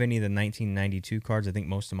I have any of the 1992 cards. I think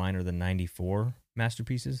most of mine are the 94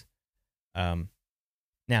 Masterpieces.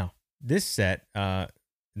 Now, this set, the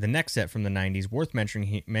next set from the 90s, worth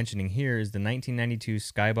mentioning here is the 1992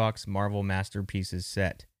 Skybox Marvel Masterpieces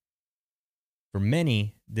set. For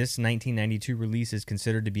many, this 1992 release is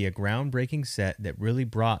considered to be a groundbreaking set that really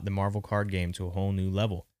brought the Marvel card game to a whole new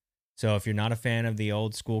level. So if you're not a fan of the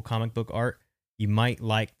old school comic book art, you might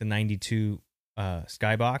like the 92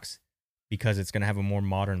 Skybox because it's going to have a more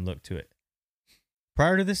modern look to it.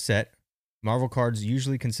 Prior to this set, Marvel cards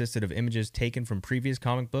usually consisted of images taken from previous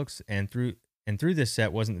comic books, and through this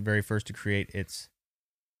set wasn't the very first to create its...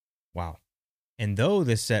 Wow. And though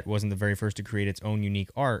this set wasn't the very first to create its own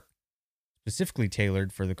unique art, specifically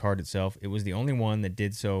tailored for the card itself, it was the only one that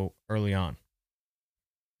did so early on.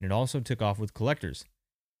 And it also took off with collectors.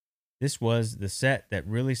 This was the set that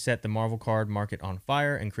really set the Marvel card market on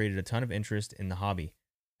fire and created a ton of interest in the hobby.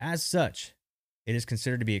 As such, it is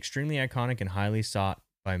considered to be extremely iconic and highly sought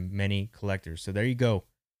by many collectors. So there you go.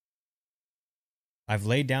 I've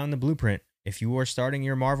laid down the blueprint. If you are starting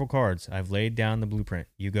your Marvel cards, I've laid down the blueprint.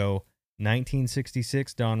 You go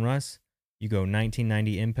 1966 Don Russ, you go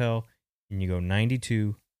 1990 Impel, and you go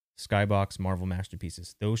 92 Skybox Marvel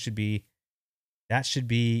Masterpieces. That should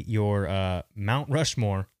be your Mount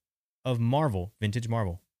Rushmore of Marvel, vintage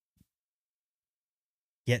Marvel.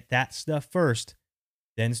 Get that stuff first,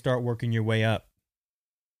 then start working your way up.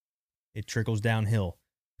 It trickles downhill.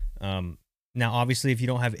 Now, obviously, if you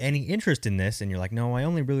don't have any interest in this and you're like, no, I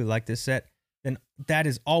only really like this set, then that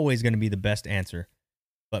is always going to be the best answer.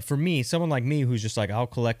 But for me, someone like me who's just like, I'll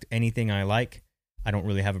collect anything I like, I don't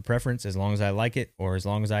really have a preference as long as I like it, or as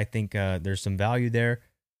long as I think there's some value there.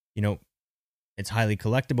 It's highly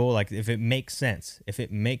collectible. Like if it makes sense,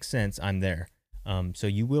 I'm there. So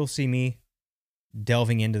you will see me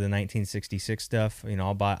delving into the 1966 stuff.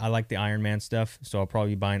 I like the Iron Man stuff, so I'll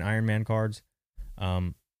probably be buying Iron Man cards.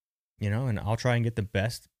 And I'll try and get the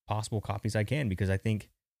best possible copies I can, because I think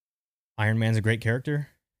Iron Man's a great character.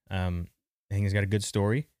 I think he's got a good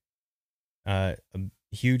story. A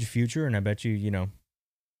huge future, and I bet you,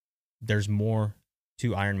 there's more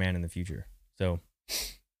to Iron Man in the future. So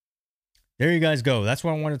there you guys go. That's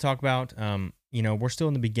what I want to talk about. We're still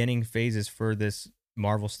in the beginning phases for this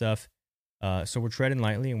Marvel stuff. So we're treading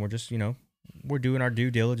lightly, and we're just, we're doing our due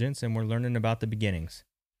diligence, and we're learning about the beginnings.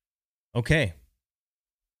 Okay.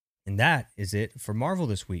 And that is it for Marvel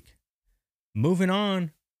this week. Moving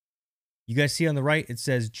on. You guys see on the right, it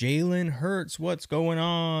says Jalen Hurts. What's going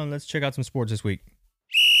on? Let's check out some sports this week.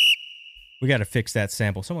 We got to fix that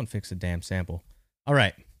sample. Someone fix the damn sample. All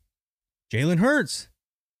right. Jalen Hurts.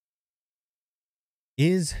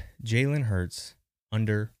 Is Jalen Hurts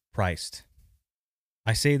underpriced?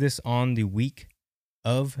 I say this on the week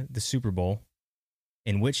of the Super Bowl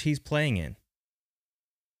in which he's playing in.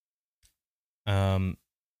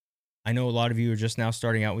 I know a lot of you are just now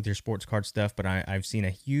starting out with your sports card stuff, but I'm seeing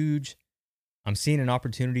an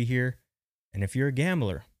opportunity here. And if you're a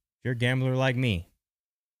gambler like me,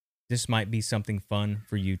 this might be something fun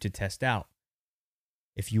for you to test out.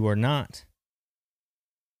 If you are not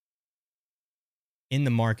in the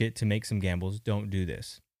market to make some gambles, don't do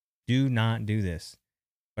this. Do not do this.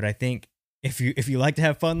 But I think if you like to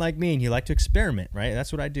have fun like me and you like to experiment, right?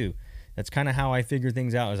 That's what I do. That's kind of how I figure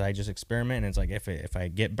things out, is I just experiment, and it's like if I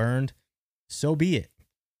get burned, so be it.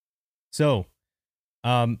 So,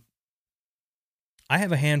 I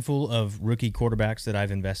have a handful of rookie quarterbacks that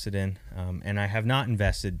I've invested in, and I have not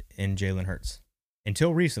invested in Jalen Hurts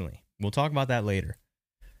until recently. We'll talk about that later.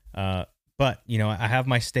 But I have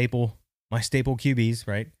my staple QBs,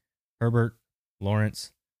 right? Herbert,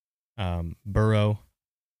 Lawrence, Burrow,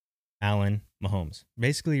 Allen, Mahomes.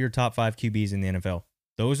 Basically your top 5 QBs in the NFL.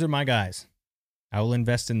 Those are my guys. I will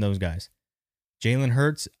invest in those guys. Jalen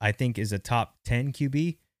Hurts, I think, is a top 10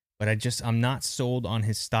 QB, but I'm not sold on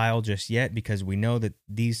his style just yet because we know that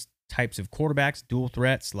these types of quarterbacks, dual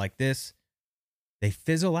threats like this, they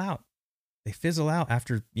fizzle out. They fizzle out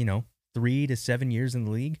after, 3 to 7 years in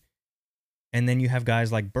the league. And then you have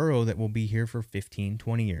guys like Burrow that will be here for 15,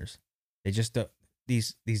 20 years. They just,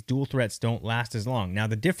 these dual threats don't last as long. Now,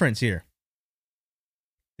 the difference is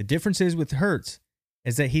with Hurts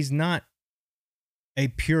is that he's not a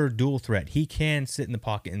pure dual threat. He can sit in the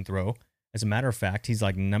pocket and throw. As a matter of fact, he's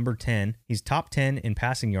like number 10. He's top 10 in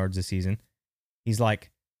passing yards this season. He's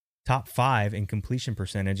like top 5 in completion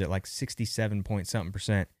percentage at like 67 point something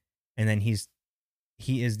percent. And then he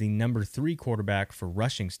is the number 3 quarterback for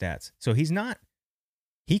rushing stats. So he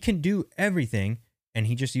can do everything, and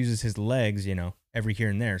he just uses his legs, every here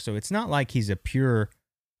and there. So it's not like he's a pure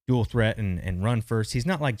dual threat and run first. He's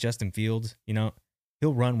not like Justin Fields,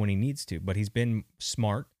 he'll run when he needs to, but he's been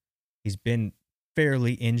smart. He's been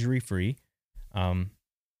fairly injury free. And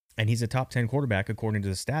he's a top 10 quarterback according to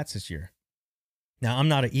the stats this year. Now, I'm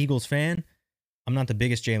not an Eagles fan. I'm not the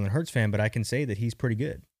biggest Jalen Hurts fan, but I can say that he's pretty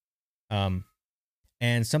good.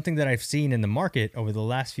 And something that I've seen in the market over the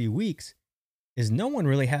last few weeks is no one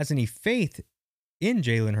really has any faith in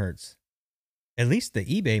Jalen Hurts. At least the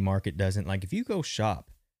eBay market doesn't. Like if you go shop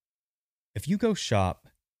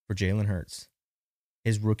for Jalen Hurts,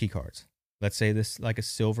 his rookie cards, let's say this like a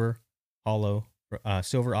silver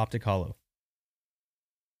optic hollow,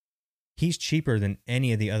 he's cheaper than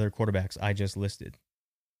any of the other quarterbacks I just listed.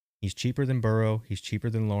 He's cheaper than Burrow. He's cheaper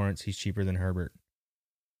than Lawrence. He's cheaper than Herbert.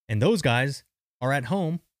 And those guys are at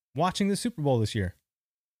home watching the Super Bowl this year.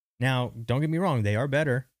 Now, don't get me wrong. They are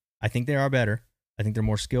better. I think they are better. I think they're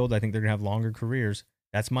more skilled. I think they're going to have longer careers.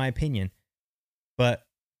 That's my opinion. But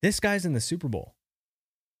this guy's in the Super Bowl.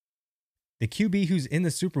 The QB who's in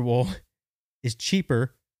the Super Bowl is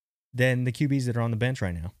cheaper than the QBs that are on the bench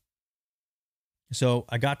right now. So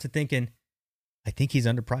I got to thinking, I think he's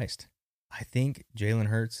underpriced. I think Jalen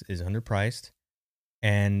Hurts is underpriced.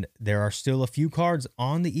 And there are still a few cards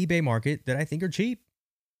on the eBay market that I think are cheap.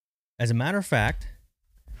 As a matter of fact,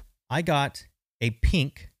 I got a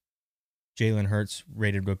pink Jalen Hurts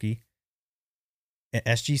rated rookie at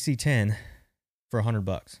SGC 10 for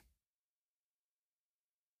 $100.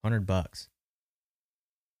 $100.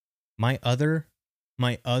 My other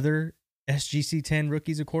SGC 10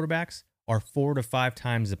 rookies of quarterbacks are 4 to 5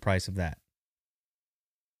 times the price of that.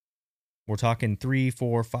 We're talking $300,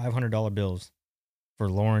 $400, $500 bills for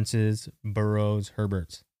Lawrence's, Burrow's,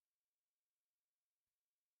 Herbert's.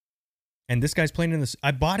 And this guy's playing in this.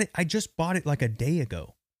 I just bought it like a day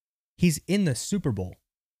ago. He's in the Super Bowl.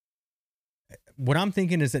 What I'm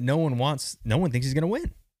thinking is that no one thinks he's going to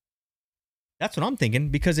win. That's what I'm thinking,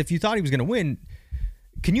 because if you thought he was going to win,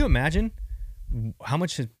 can you imagine how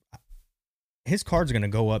much his cards are going to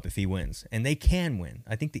go up if he wins? And they can win.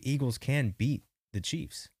 I think the Eagles can beat the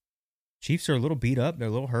Chiefs. Chiefs are a little beat up. They're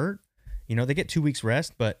a little hurt. They get 2 weeks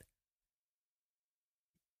rest, but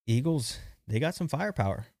Eagles, they got some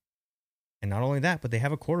firepower. And not only that, but they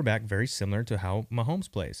have a quarterback very similar to how Mahomes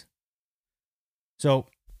plays. So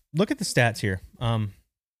look at the stats here. I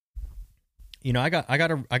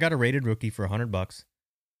got a rated rookie for $100,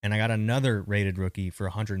 and I got another rated rookie for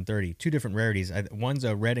 $130. 2 different rarities. One's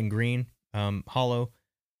a red and green hollow.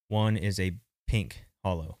 One is a pink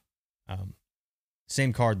hollow.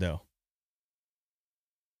 Same card though.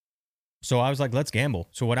 So I was like, let's gamble.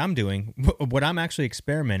 So what I'm actually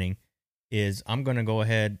experimenting is I'm going to go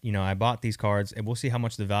ahead, I bought these cards and we'll see how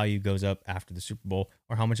much the value goes up after the Super Bowl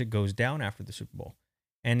or how much it goes down after the Super Bowl.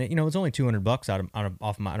 And it's only $200 out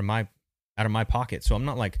of my pocket. So I'm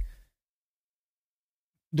not like,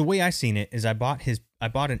 the way I seen it is I bought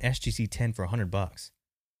an SGC 10 for $100.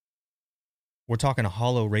 We're talking a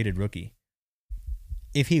hollow rated rookie.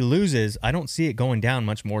 If he loses, I don't see it going down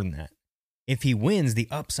much more than that. If he wins, the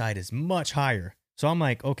upside is much higher. So I'm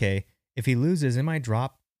like, okay, if he loses, it might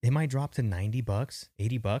drop to $90,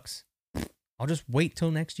 $80. I'll just wait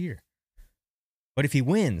till next year. But if he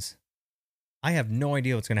wins, I have no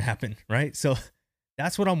idea what's going to happen, right? So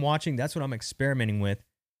that's what I'm watching. That's what I'm experimenting with.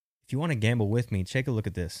 If you want to gamble with me, take a look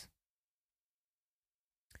at this.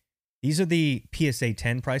 These are the PSA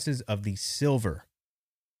 10 prices of the silver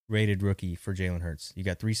rated rookie for Jalen Hurts. You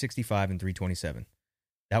got 365 and 327.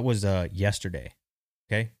 That was yesterday.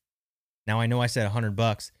 Okay. Now I know I said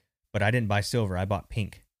 $100, but I didn't buy silver. I bought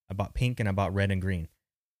pink. And I bought red and green.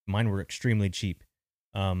 Mine were extremely cheap.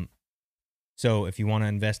 So if you want to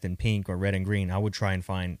invest in pink or red and green, I would try and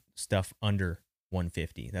find stuff under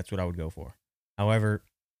 $150. That's what I would go for. However,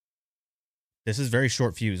 this is very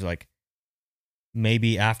short fuse. Like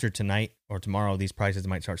maybe after tonight or tomorrow, these prices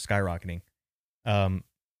might start skyrocketing. So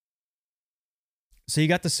you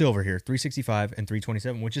got the silver here, 365 and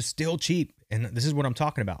 327, which is still cheap. And this is what I'm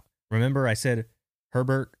talking about. Remember I said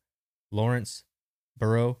Herbert, Lawrence,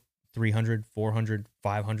 Burrow, $300, $400,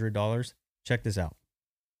 $500. Check this out.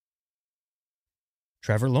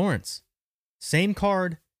 Trevor Lawrence, same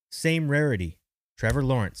card, same rarity. Trevor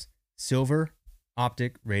Lawrence, silver,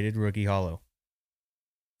 optic, rated rookie hollow,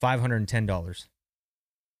 $510.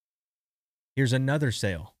 Here's another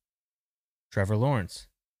sale. Trevor Lawrence,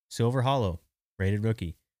 silver hollow, rated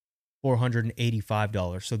rookie,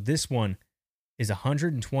 $485. So this one is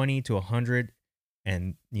 $120 to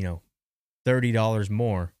 $130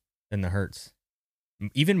 more than the Hurts.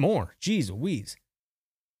 Even more. Jeez Louise.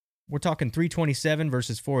 We're talking 327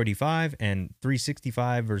 versus 485 and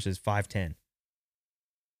 365 versus 510.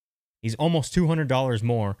 He's almost $200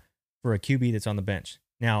 more for a QB that's on the bench.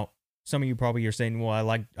 Now, some of you probably are saying, well,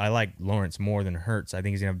 I like Lawrence more than Hurts. I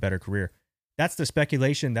think he's going to have a better career. That's the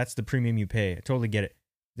speculation. That's the premium you pay. I totally get it.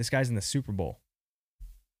 This guy's in the Super Bowl.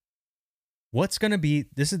 What's going to be,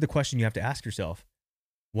 this is the question you have to ask yourself.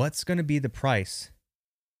 What's going to be the price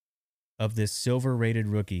of this silver rated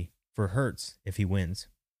rookie for Hurts if he wins?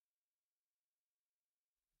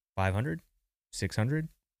 500, 600,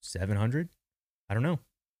 700? I don't know.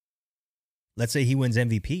 Let's say he wins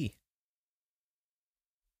MVP.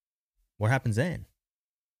 What happens then?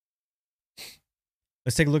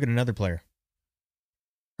 Let's take a look at another player.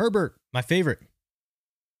 Herbert, my favorite.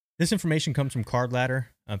 This information comes from Card Ladder.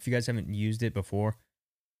 If you guys haven't used it before,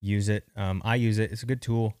 use it. I use it. It's a good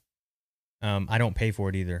tool. I don't pay for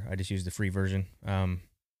it either. I just use the free version.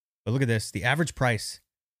 But look at this. The average price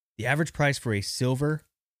for a silver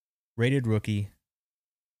rated rookie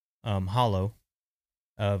hollow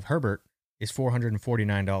of Herbert is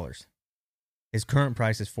 $449. His current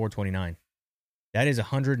price is $429. That is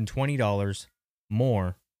 $120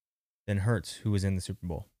 more than Hurts, who was in the Super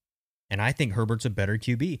Bowl. And I think Herbert's a better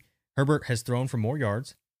QB. Herbert has thrown for more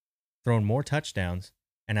yards, thrown more touchdowns,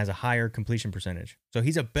 and has a higher completion percentage. So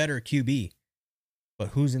he's a better QB. But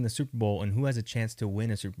who's in the Super Bowl and who has a chance to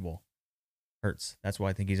win a Super Bowl? Hurts. That's why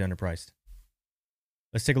I think he's underpriced.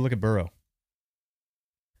 Let's take a look at Burrow.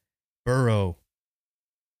 Burrow,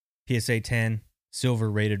 PSA 10, silver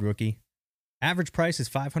rated rookie. Average price is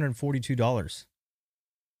 $542.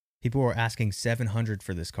 People are asking $700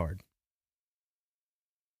 for this card.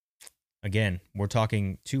 Again, we're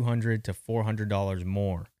talking $200 to $400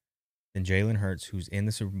 more than Jalen Hurts, who's in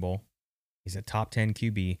the Super Bowl. He's a top 10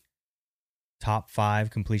 QB, top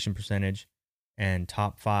 5 completion percentage, and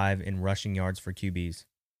top 5 in rushing yards for QBs.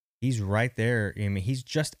 He's right there. I mean, he's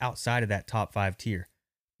just outside of that top 5 tier.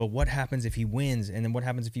 But what happens if he wins? And then what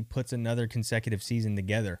happens if he puts another consecutive season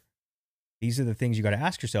together? These are the things you got to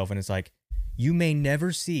ask yourself. And it's like, you may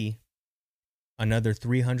never see another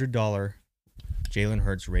 $300 Jalen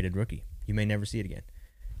Hurts rated rookie. You may never see it again.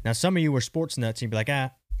 Now, some of you are sports nuts and you'd be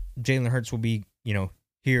like, Jalen Hurts will be,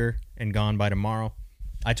 here and gone by tomorrow.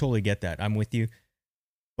 I totally get that. I'm with you.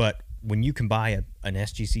 But when you can buy an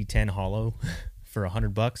SGC 10 hollow for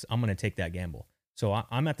 $100, I'm going to take that gamble. So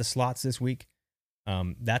I'm at the slots this week.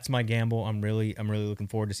 That's my gamble. I'm really looking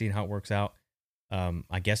forward to seeing how it works out.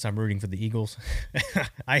 I guess I'm rooting for the Eagles.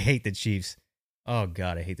 I hate the Chiefs. Oh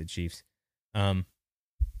God, I hate the Chiefs.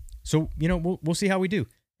 So we'll see how we do,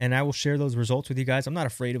 and I will share those results with you guys. I'm not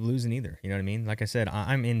afraid of losing either. You know what I mean? Like I said,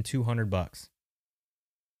 I'm in $200.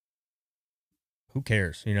 Who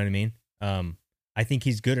cares? You know what I mean? I think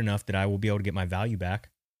he's good enough that I will be able to get my value back.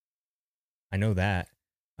 I know that.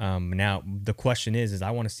 Now the question is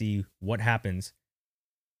I want to see what happens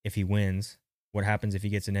if he wins. What happens if he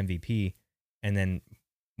gets an MVP? And then,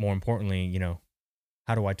 more importantly,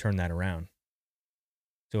 how do I turn that around?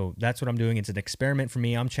 So that's what I'm doing. It's an experiment for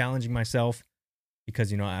me. I'm challenging myself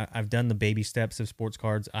because, I've done the baby steps of sports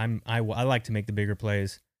cards. I like to make the bigger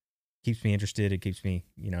plays. Keeps me interested. It keeps me,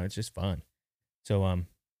 it's just fun. So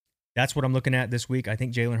that's what I'm looking at this week. I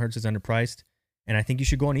think Jalen Hurts is underpriced, and I think you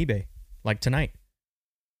should go on eBay like tonight.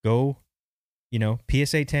 Go,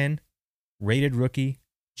 PSA 10, rated rookie,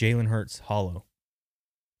 Jalen Hurts hollow.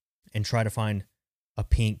 And try to find a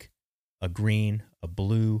pink, a green, a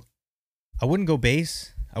blue. I wouldn't go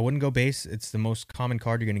base. It's the most common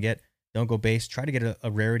card you're going to get. Don't go base. Try to get a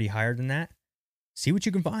rarity higher than that. See what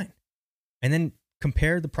you can find. And then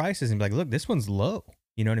compare the prices and be like, look, this one's low.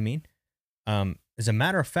 You know what I mean? As a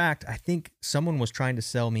matter of fact, I think someone was trying to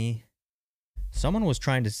sell me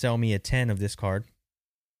a 10 of this card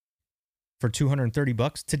for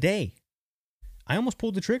 $230 today. I almost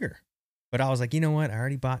pulled the trigger. But I was like, you know what? I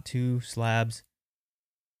already bought 2 slabs.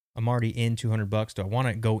 I'm already in $200. Do I want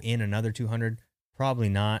to go in another $200? Probably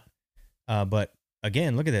not. But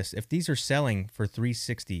again, look at this. If these are selling for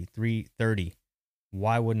 360, 330,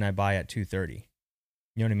 why wouldn't I buy at 230?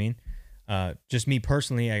 You know what I mean? Just me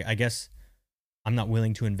personally, I guess I'm not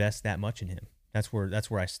willing to invest that much in him. That's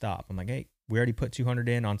where I stop. I'm like, hey, we already put 200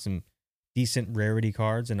 in on some decent rarity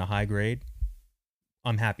cards and a high grade.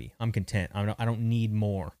 I'm happy. I'm content. I don't need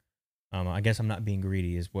more. I guess I'm not being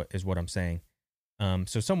greedy is what I'm saying.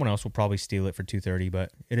 So someone else will probably steal it for 230,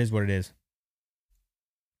 but it is what it is.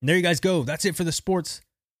 And there you guys go. That's it for the sports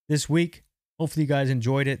this week. Hopefully you guys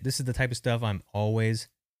enjoyed it. This is the type of stuff I'm always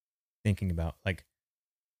thinking about. Like,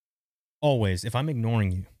 always. If I'm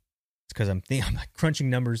ignoring you, it's because I'm like crunching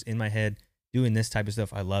numbers in my head, doing this type of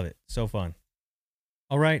stuff. I love it. So fun.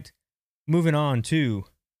 All right. Moving on to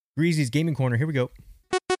Greasy's Gaming Corner. Here we go.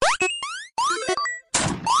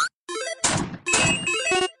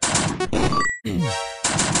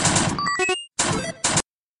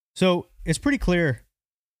 So it's pretty clear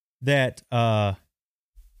that the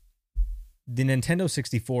Nintendo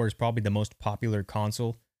 64 is probably the most popular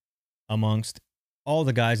console amongst all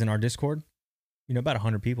the guys in our Discord. You know, about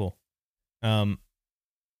 100 people. So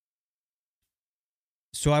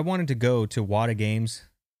I wanted to go to Wada Games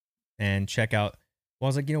and check out. Well, I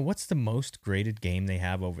was like, what's the most graded game they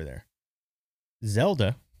have over there?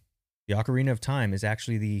 Zelda, the Ocarina of Time, is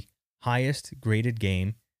actually the highest graded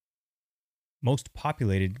game, most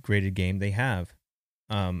populated graded game they have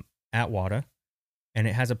at Wada, and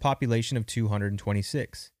it has a population of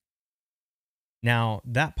 226. Now,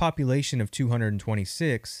 that population of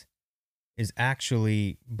 226 is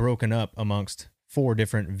actually broken up amongst 4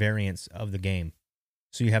 different variants of the game.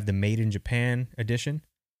 So you have the Made in Japan edition,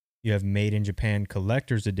 you have Made in Japan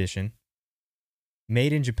Collector's Edition,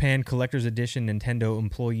 Made in Japan Collector's Edition Nintendo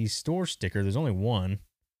Employee Store sticker. There's only one.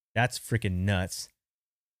 That's freaking nuts.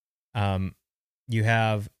 You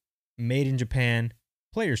have Made in Japan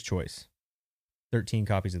Player's Choice. 13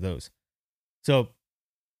 copies of those. So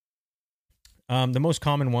the most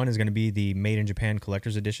common one is going to be the Made in Japan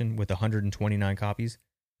Collector's Edition with 129 copies.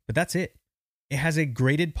 But that's it. It has a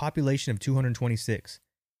graded population of 226.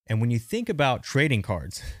 And when you think about trading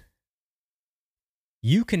cards,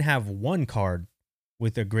 you can have one card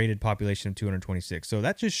with a graded population of 226. So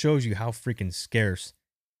that just shows you how freaking scarce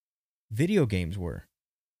video games were.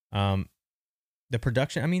 The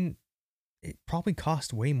production, I mean, it probably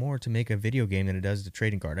cost way more to make a video game than it does a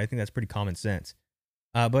trading card. I think that's pretty common sense.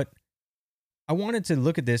 But I wanted to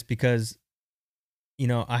look at this because,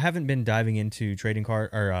 I haven't been diving into trading card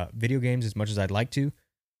or video games as much as I'd like to.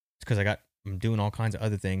 It's because I'm doing all kinds of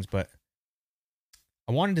other things, but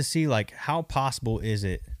I wanted to see like how possible is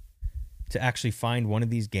it to actually find one of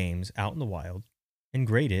these games out in the wild and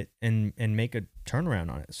grade it and make a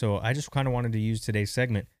turnaround on it. So I just kind of wanted to use today's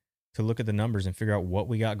segment to look at the numbers and figure out what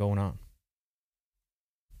we got going on.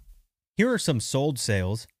 Here are some sold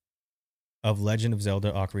sales of Legend of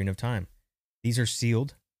Zelda Ocarina of Time. These are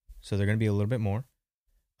sealed, so they're going to be a little bit more.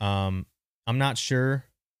 I'm not sure.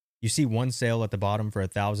 You see one sale at the bottom for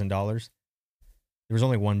 $1,000. There was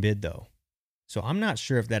only one bid, though. So I'm not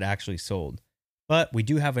sure if that actually sold. But we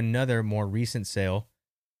do have another more recent sale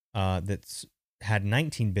that's had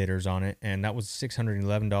 19 bidders on it, and that was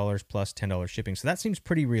 $611 plus $10 shipping. So that seems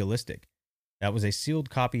pretty realistic. That was a sealed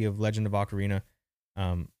copy of Legend of Ocarina,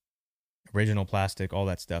 original plastic, all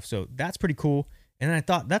that stuff. So that's pretty cool. And I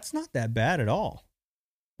thought, that's not that bad at all.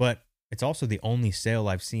 But it's also the only sale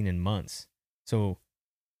I've seen in months. So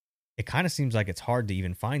it kind of seems like it's hard to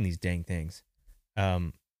even find these dang things.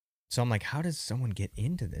 So I'm like, how does someone get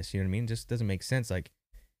into this? You know what I mean? It just doesn't make sense. Like,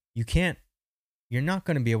 you're not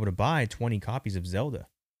going to be able to buy 20 copies of Zelda.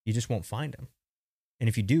 You just won't find them. And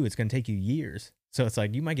if you do, it's going to take you years. So it's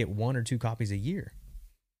like, you might get 1 or 2 copies a year.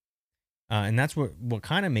 And that's what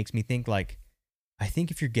kind of makes me think, like, I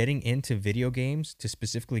think if you're getting into video games to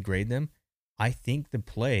specifically grade them, I think the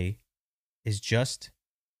play is just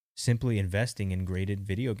simply investing in graded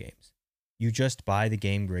video games. You just buy the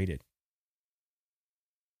game graded.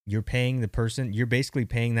 You're paying the person, you're basically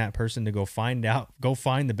paying that person to go find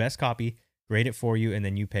the best copy, grade it for you, and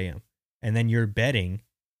then you pay them. And then you're betting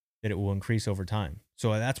that it will increase over time.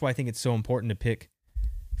 So that's why I think it's so important to pick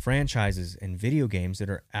franchises and video games that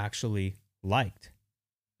are actually liked.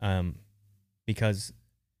 Because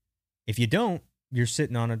if you don't, you're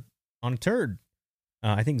sitting on a turd.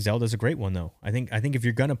 I think Zelda's a great one, though. I think if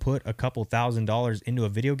you're gonna put a couple $1,000s into a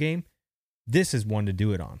video game, this is one to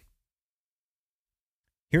do it on.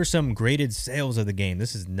 Here's some graded sales of the game.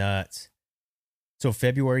 This is nuts. So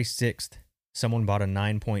February 6th, someone bought a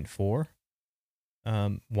 9.4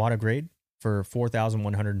 Wada grade for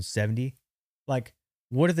 $4,170. Like,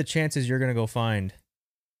 what are the chances you're gonna go find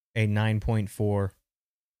a 9.4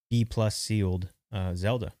 B+ sealed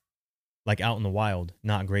Zelda, like out in the wild,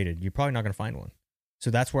 not graded. You're probably not going to find one. So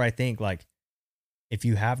that's where I think, like, if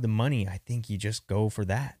you have the money, I think you just go for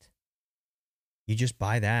that. You just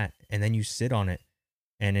buy that and then you sit on it.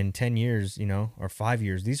 And in 10 years, or 5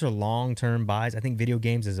 years, these are long-term buys. I think video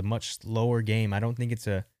games is a much slower game. I don't think it's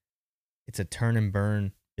a turn and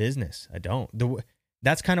burn business. I don't.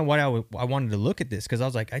 That's kind of what I wanted to look at this, because I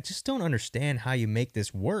was like, I just don't understand how you make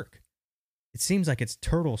this work. It seems like it's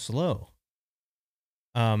turtle slow.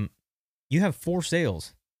 You have 4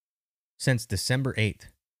 sales since December 8th.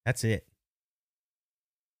 That's it.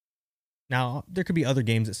 Now, there could be other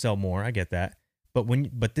games that sell more. I get that.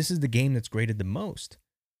 But this is the game that's graded the most.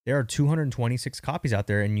 There are 226 copies out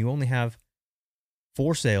there, and you only have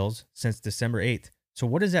 4 sales since December 8th. So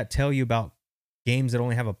what does that tell you about games that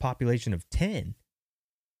only have a population of 10?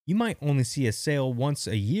 You might only see a sale once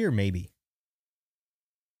a year, maybe.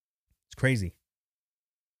 It's crazy.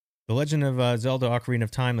 The Legend of Zelda Ocarina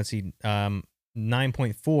of Time, let's see,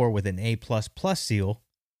 9.4 with an A++ seal,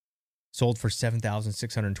 sold for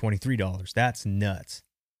 $7,623. That's nuts.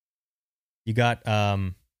 You got,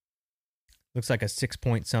 looks like a 6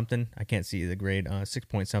 point something. I can't see the grade. 6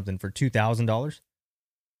 point something for $2,000.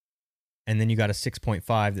 And then you got a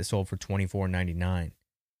 6.5 that sold for $24.99.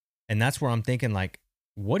 And that's where I'm thinking, like,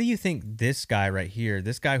 what do you think this guy right here,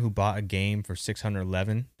 this guy who bought a game for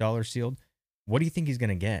 $611 sealed, what do you think he's going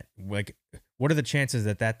to get? Like, what are the chances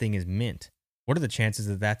that that thing is mint? What are the chances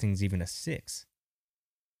that that thing's even a 6?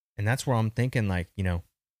 And that's where I'm thinking, like,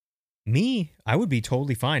 me, I would be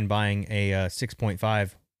totally fine buying a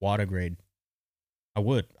 6.5 WADA grade. I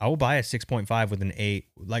would. I will buy a 6.5 with an 8.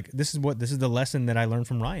 Like, this is the lesson that I learned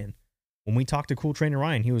from Ryan. When we talked to Cool Trainer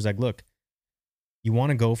Ryan, he was like, look, you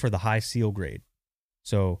want to go for the high seal grade.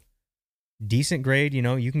 So, decent grade,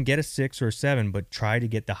 you can get a 6 or a 7, but try to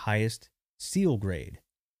get the highest seal grade.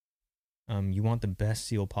 You want the best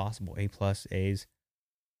seal possible, A+, A's.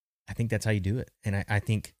 I think that's how you do it. And I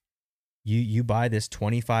think you buy this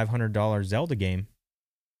 $2,500 Zelda game,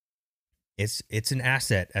 it's an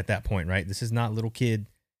asset at that point, right? This is not little kid,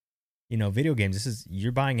 video games.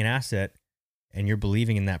 You're buying an asset and you're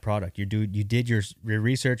believing in that product. You did your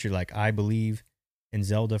research. You're like, I believe in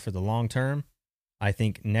Zelda for the long term. I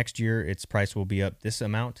think next year its price will be up this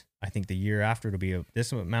amount. I think the year after it'll be up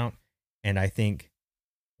this amount. And I think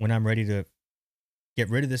when I'm ready to get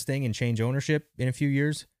rid of this thing and change ownership in a few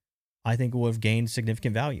years, I think it will have gained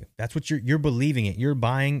significant value. That's what you're believing it. You're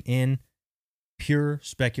buying in pure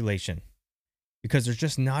speculation, because there's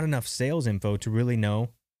just not enough sales info to really know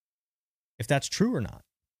if that's true or not.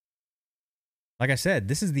 Like I said,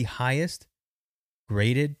 this is the highest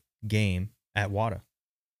graded game at WADA.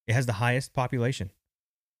 It has the highest population,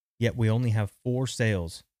 yet we only have 4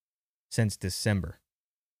 sales since December.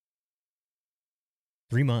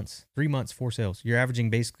 3 months, 4 sales. You're averaging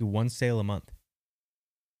basically 1 sale a month.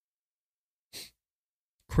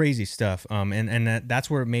 Crazy stuff. And that's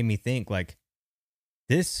where it made me think, like,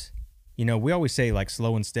 this, we always say, like,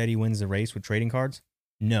 slow and steady wins the race with trading cards.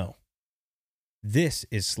 No, this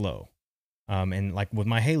is slow. And like with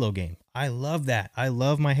my Halo game, I love that. I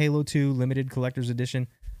love my Halo 2 limited collector's edition.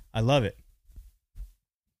 I love it.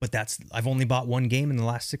 But I've only bought 1 game in the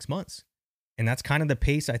last 6 months. And that's kind of the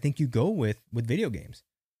pace I think you go with video games.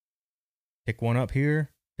 Pick one up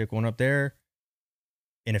here, pick one up there.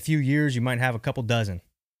 In a few years, you might have a couple dozen.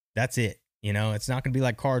 That's it. It's not going to be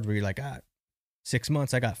like cards where you're like, 6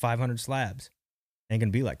 months, I got 500 slabs. Ain't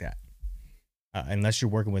going to be like that. Unless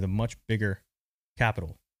you're working with a much bigger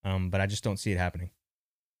capital. But I just don't see it happening.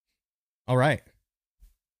 All right.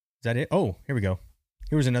 Is that it? Oh, here we go.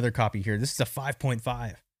 Here was another copy here. This is a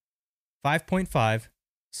 5.5. 5.5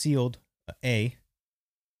 sealed A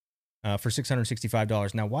for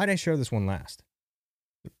 $665. Now, why did I share this one last?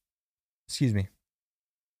 Excuse me.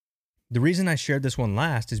 The reason I shared this one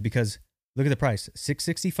last is because look at the price.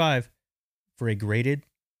 $665 for a graded,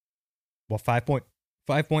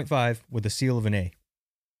 5.5 with a seal of an A.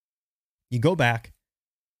 You go back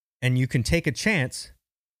and you can take a chance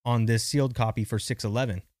on this sealed copy for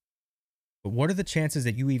 $611. But what are the chances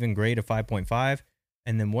that you even grade a 5.5?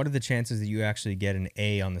 And then what are the chances that you actually get an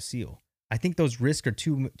A on the seal? I think those risks are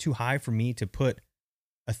too high for me to put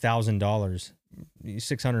 $1,000,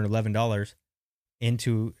 $611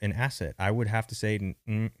 into an asset. I would have to say,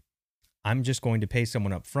 I'm just going to pay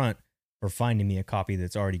someone up front for finding me a copy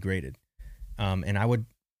that's already graded.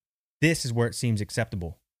 This is where it seems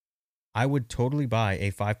acceptable. I would totally buy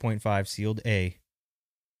a 5.5 sealed A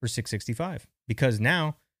for $665, because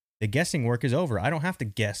now the guessing work is over. I don't have to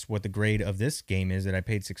guess what the grade of this game is that I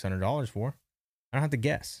paid $600 for. I don't have to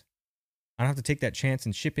guess. I don't have to take that chance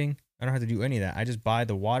in shipping. I don't have to do any of that. I just buy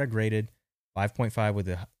the WADA graded 5.5 with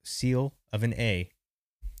a seal of an A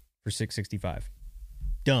for $665.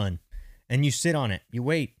 Done. And you sit on it. You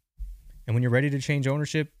wait. And when you're ready to change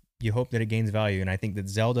ownership, you hope that it gains value. And I think that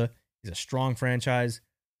Zelda is a strong franchise.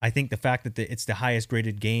 I think the fact that it's the highest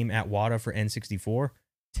graded game at WATA for N64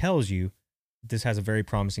 tells you that this has a very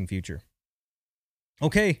promising future.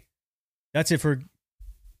 Okay, that's it for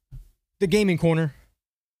the gaming corner.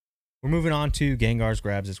 We're moving on to Gengar's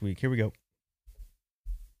grabs this week. Here we go.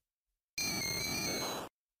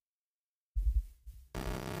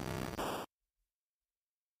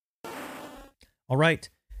 All right,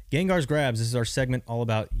 Gengar's grabs. This is our segment all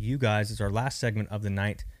about you guys. It's our last segment of the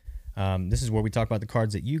night. This is where we talk about the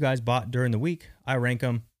cards that you guys bought during the week. I rank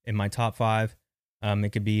them in my top 5.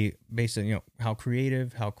 It could be based on how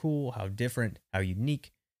creative, how cool, how different, how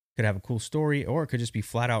unique. Could have a cool story, or it could just be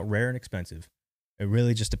flat out rare and expensive. It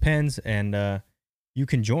really just depends, and you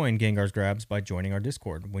can join Gengar's Grabs by joining our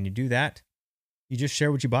Discord. When you do that, you just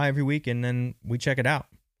share what you buy every week, and then we check it out.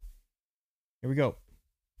 Here we go.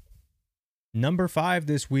 Number 5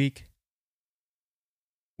 this week,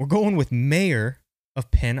 we're going with Mayor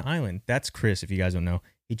of Penn Island. That's Chris, if you guys don't know.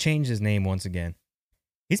 He changed his name once again.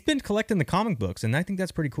 He's been collecting the comic books, and I think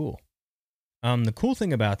that's pretty cool. The cool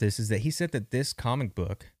thing about this is that he said that this comic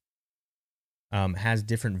book has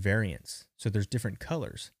different variants. So there's different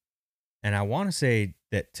colors. And I want to say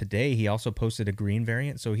that today he also posted a green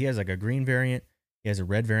variant. So he has like a green variant. He has a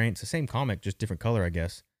red variant. It's the same comic, just different color, I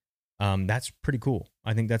guess. That's pretty cool.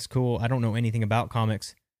 I think that's cool. I don't know anything about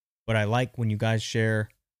comics, but I like when you guys share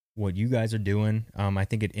what you guys are doing. I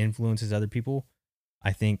think it influences other people.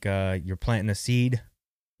 I think you're planting a seed,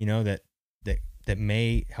 that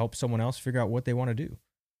may help someone else figure out what they want to do.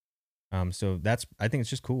 So I think it's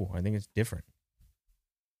just cool. I think it's different.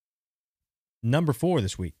 Number 4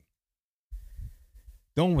 this week.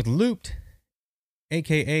 Going with Looped,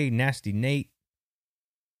 a.k.a. Nasty Nate.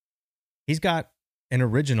 He's got an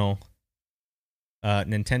original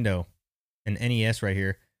Nintendo, an NES right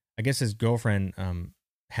here. I guess his girlfriend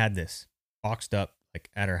had this boxed up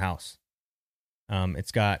like at her house.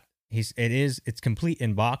 It's complete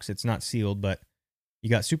in box. It's not sealed, but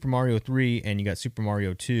you got Super Mario 3 and you got Super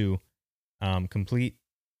Mario 2, complete,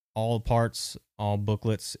 all parts, all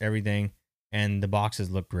booklets, everything. And the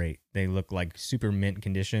boxes look great. They look like super mint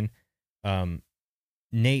condition.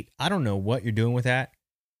 Nate, I don't know what you're doing with that.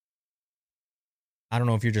 I don't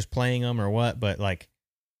know if you're just playing them or what, but like,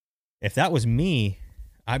 if that was me,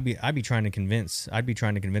 I'd be trying to convince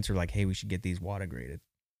her like, hey, we should get these WATA graded.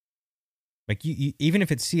 Like you even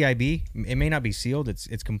if it's CIB, it may not be sealed.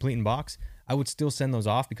 It's complete in box. I would still send those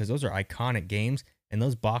off because those are iconic games, and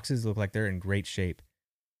those boxes look like they're in great shape.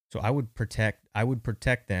 So I would protect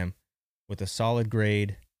them with a solid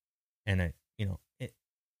grade, and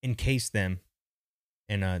encase them,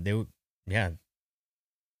 and they would, yeah.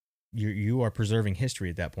 You are preserving history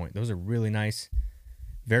at that point. Those are really nice,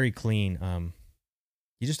 very clean.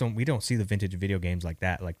 We don't see the vintage video games like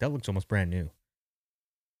that. Like that looks almost brand new.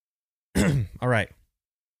 All right.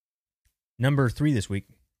 Number 3 this week.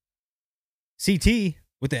 CT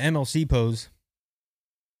with the MLC pose.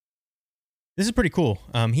 This is pretty cool.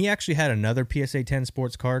 He actually had another PSA 10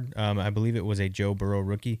 sports card. I believe it was a Joe Burrow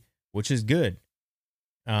rookie, which is good.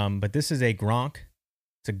 But this is a Gronk.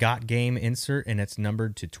 It's a Got Game insert, and it's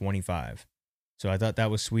numbered to 25. So I thought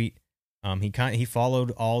that was sweet. He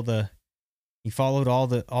followed all the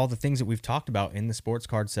things that we've talked about in the sports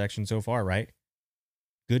card section so far, right?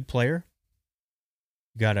 Good player.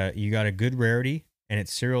 You got a good rarity, and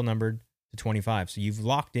it's serial numbered to 25. So you've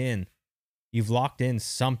locked in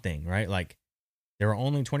something, right? Like there are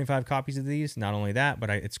only 25 copies of these. Not only that,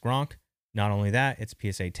 but it's Gronk. Not only that, it's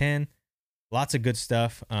PSA 10. Lots of good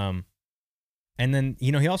stuff. And then,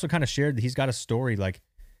 he also kind of shared that he's got a story. Like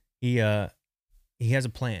he has a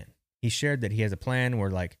plan. He shared that he has a plan where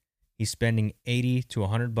like he's spending $80 to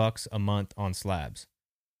 $100 a month on slabs.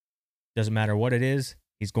 Doesn't matter what it is.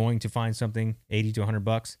 He's going to find something $80 to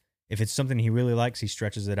 $100. If it's something he really likes, he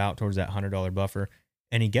stretches it out towards that $100 buffer,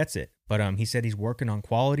 and he gets it. But he said he's working on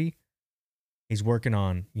quality. He's working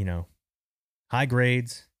on high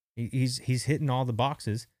grades. He's hitting all the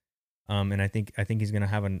boxes. And I think he's gonna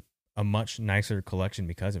have a much nicer collection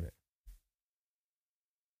because of it.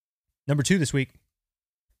 Number 2 this week,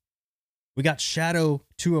 we got Shadow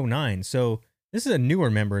 209. So this is a newer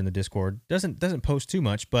member in the Discord. Doesn't post too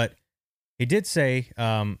much, but he did say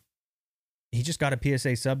he just got a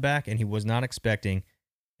PSA sub back, and he was not expecting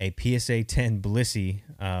a PSA 10 Blissey.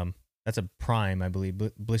 That's a Prime, I believe,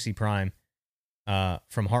 Blissey Prime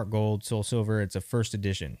from Heart Gold, Soul Silver. It's a first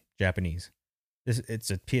edition, Japanese. It's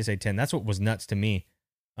a PSA 10. That's what was nuts to me.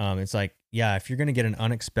 It's like, yeah, if you're going to get an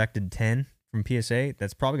unexpected 10 from PSA,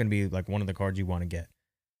 that's probably going to be like one of the cards you want to get.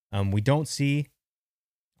 We don't see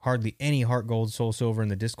hardly any Heart Gold, Soul Silver in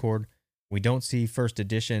the Discord. We don't see First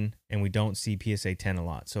Edition, and we don't see PSA 10 a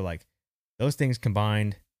lot. So like those things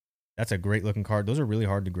combined, that's a great looking card. Those are really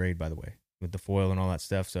hard to grade, by the way, with the foil and all that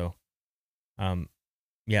stuff. So,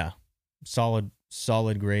 yeah, solid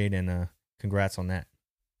grade, and congrats on that.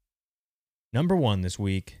 Number 1 this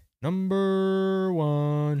week. Number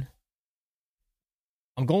 1.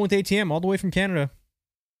 I'm going with ATM all the way from Canada.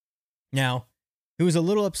 Now, he was a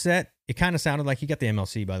little upset. It kind of sounded like he got the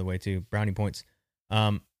MLC, by the way, too. Brownie points.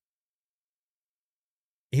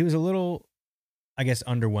 He was a little, I guess,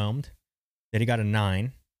 underwhelmed that he got a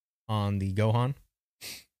 9 on the Gohan.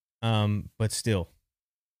 But still,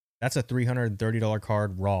 that's a $330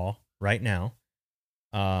 card raw right now.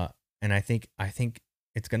 And I think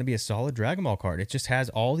it's going to be a solid Dragon Ball card. It just has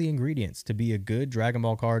all the ingredients to be a good Dragon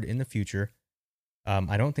Ball card in the future.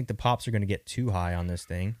 I don't think the pops are going to get too high on this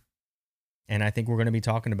thing. And I think we're going to be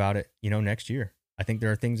talking about it, next year. I think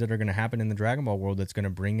there are things that are going to happen in the Dragon Ball world that's going to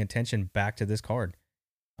bring attention back to this card.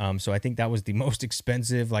 So I think that was the most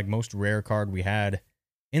expensive, like most rare card we had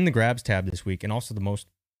in the grabs tab this week, and also the most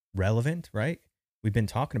relevant, right? We've been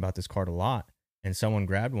talking about this card a lot, and someone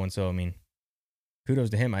grabbed one. So, I mean, kudos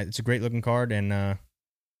to him. It's a great looking card. And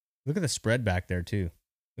look at the spread back there, too.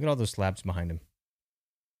 Look at all those slabs behind him.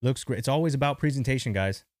 Looks great. It's always about presentation,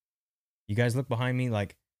 guys. You guys look behind me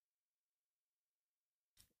like,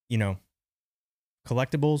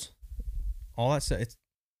 collectibles, all that stuff.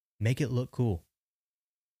 Make it look cool.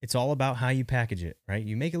 It's all about how you package it, right?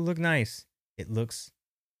 You make it look nice. It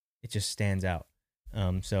just stands out.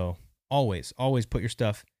 So always put your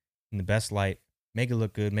stuff in the best light. Make it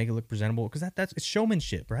look good. Make it look presentable. Because it's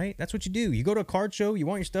showmanship, right? That's what you do. You go to a card show. You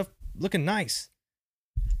want your stuff looking nice.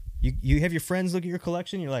 You have your friends look at your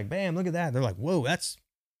collection. You're like, bam, look at that. They're like, whoa, that's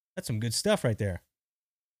some good stuff right there.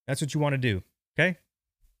 That's what you want to do. Okay.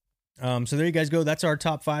 So there you guys go. That's our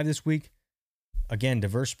top 5 this week. Again,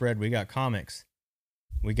 diverse spread. We got comics.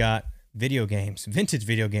 We got video games, vintage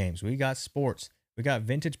video games. We got sports. We got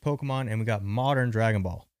vintage Pokemon, and we got modern Dragon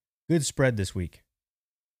Ball. Good spread this week.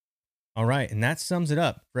 All right, and that sums it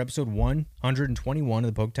up for episode 121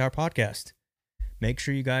 of the PokeTower podcast. Make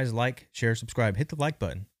sure you guys like, share, subscribe. Hit the like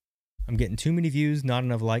button. I'm getting too many views, not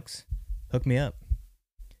enough likes. Hook me up.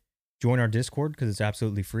 Join our Discord because it's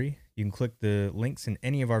absolutely free. You can click the links in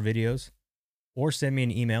any of our videos or send me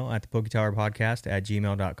an email at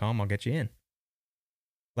thepoketowerpodcast@gmail.com. I'll get you in.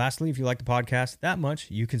 Lastly, if you like the podcast that much,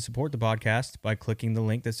 you can support the podcast by clicking the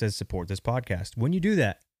link that says support this podcast. When you do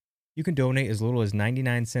that, you can donate as little as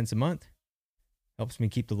 99 cents a month. Helps me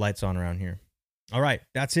keep the lights on around here. All right,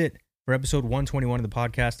 that's it for episode 121 of the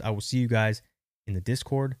podcast. I will see you guys in the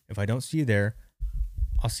Discord. If I don't see you there,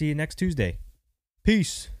 I'll see you next Tuesday.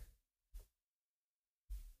 Peace.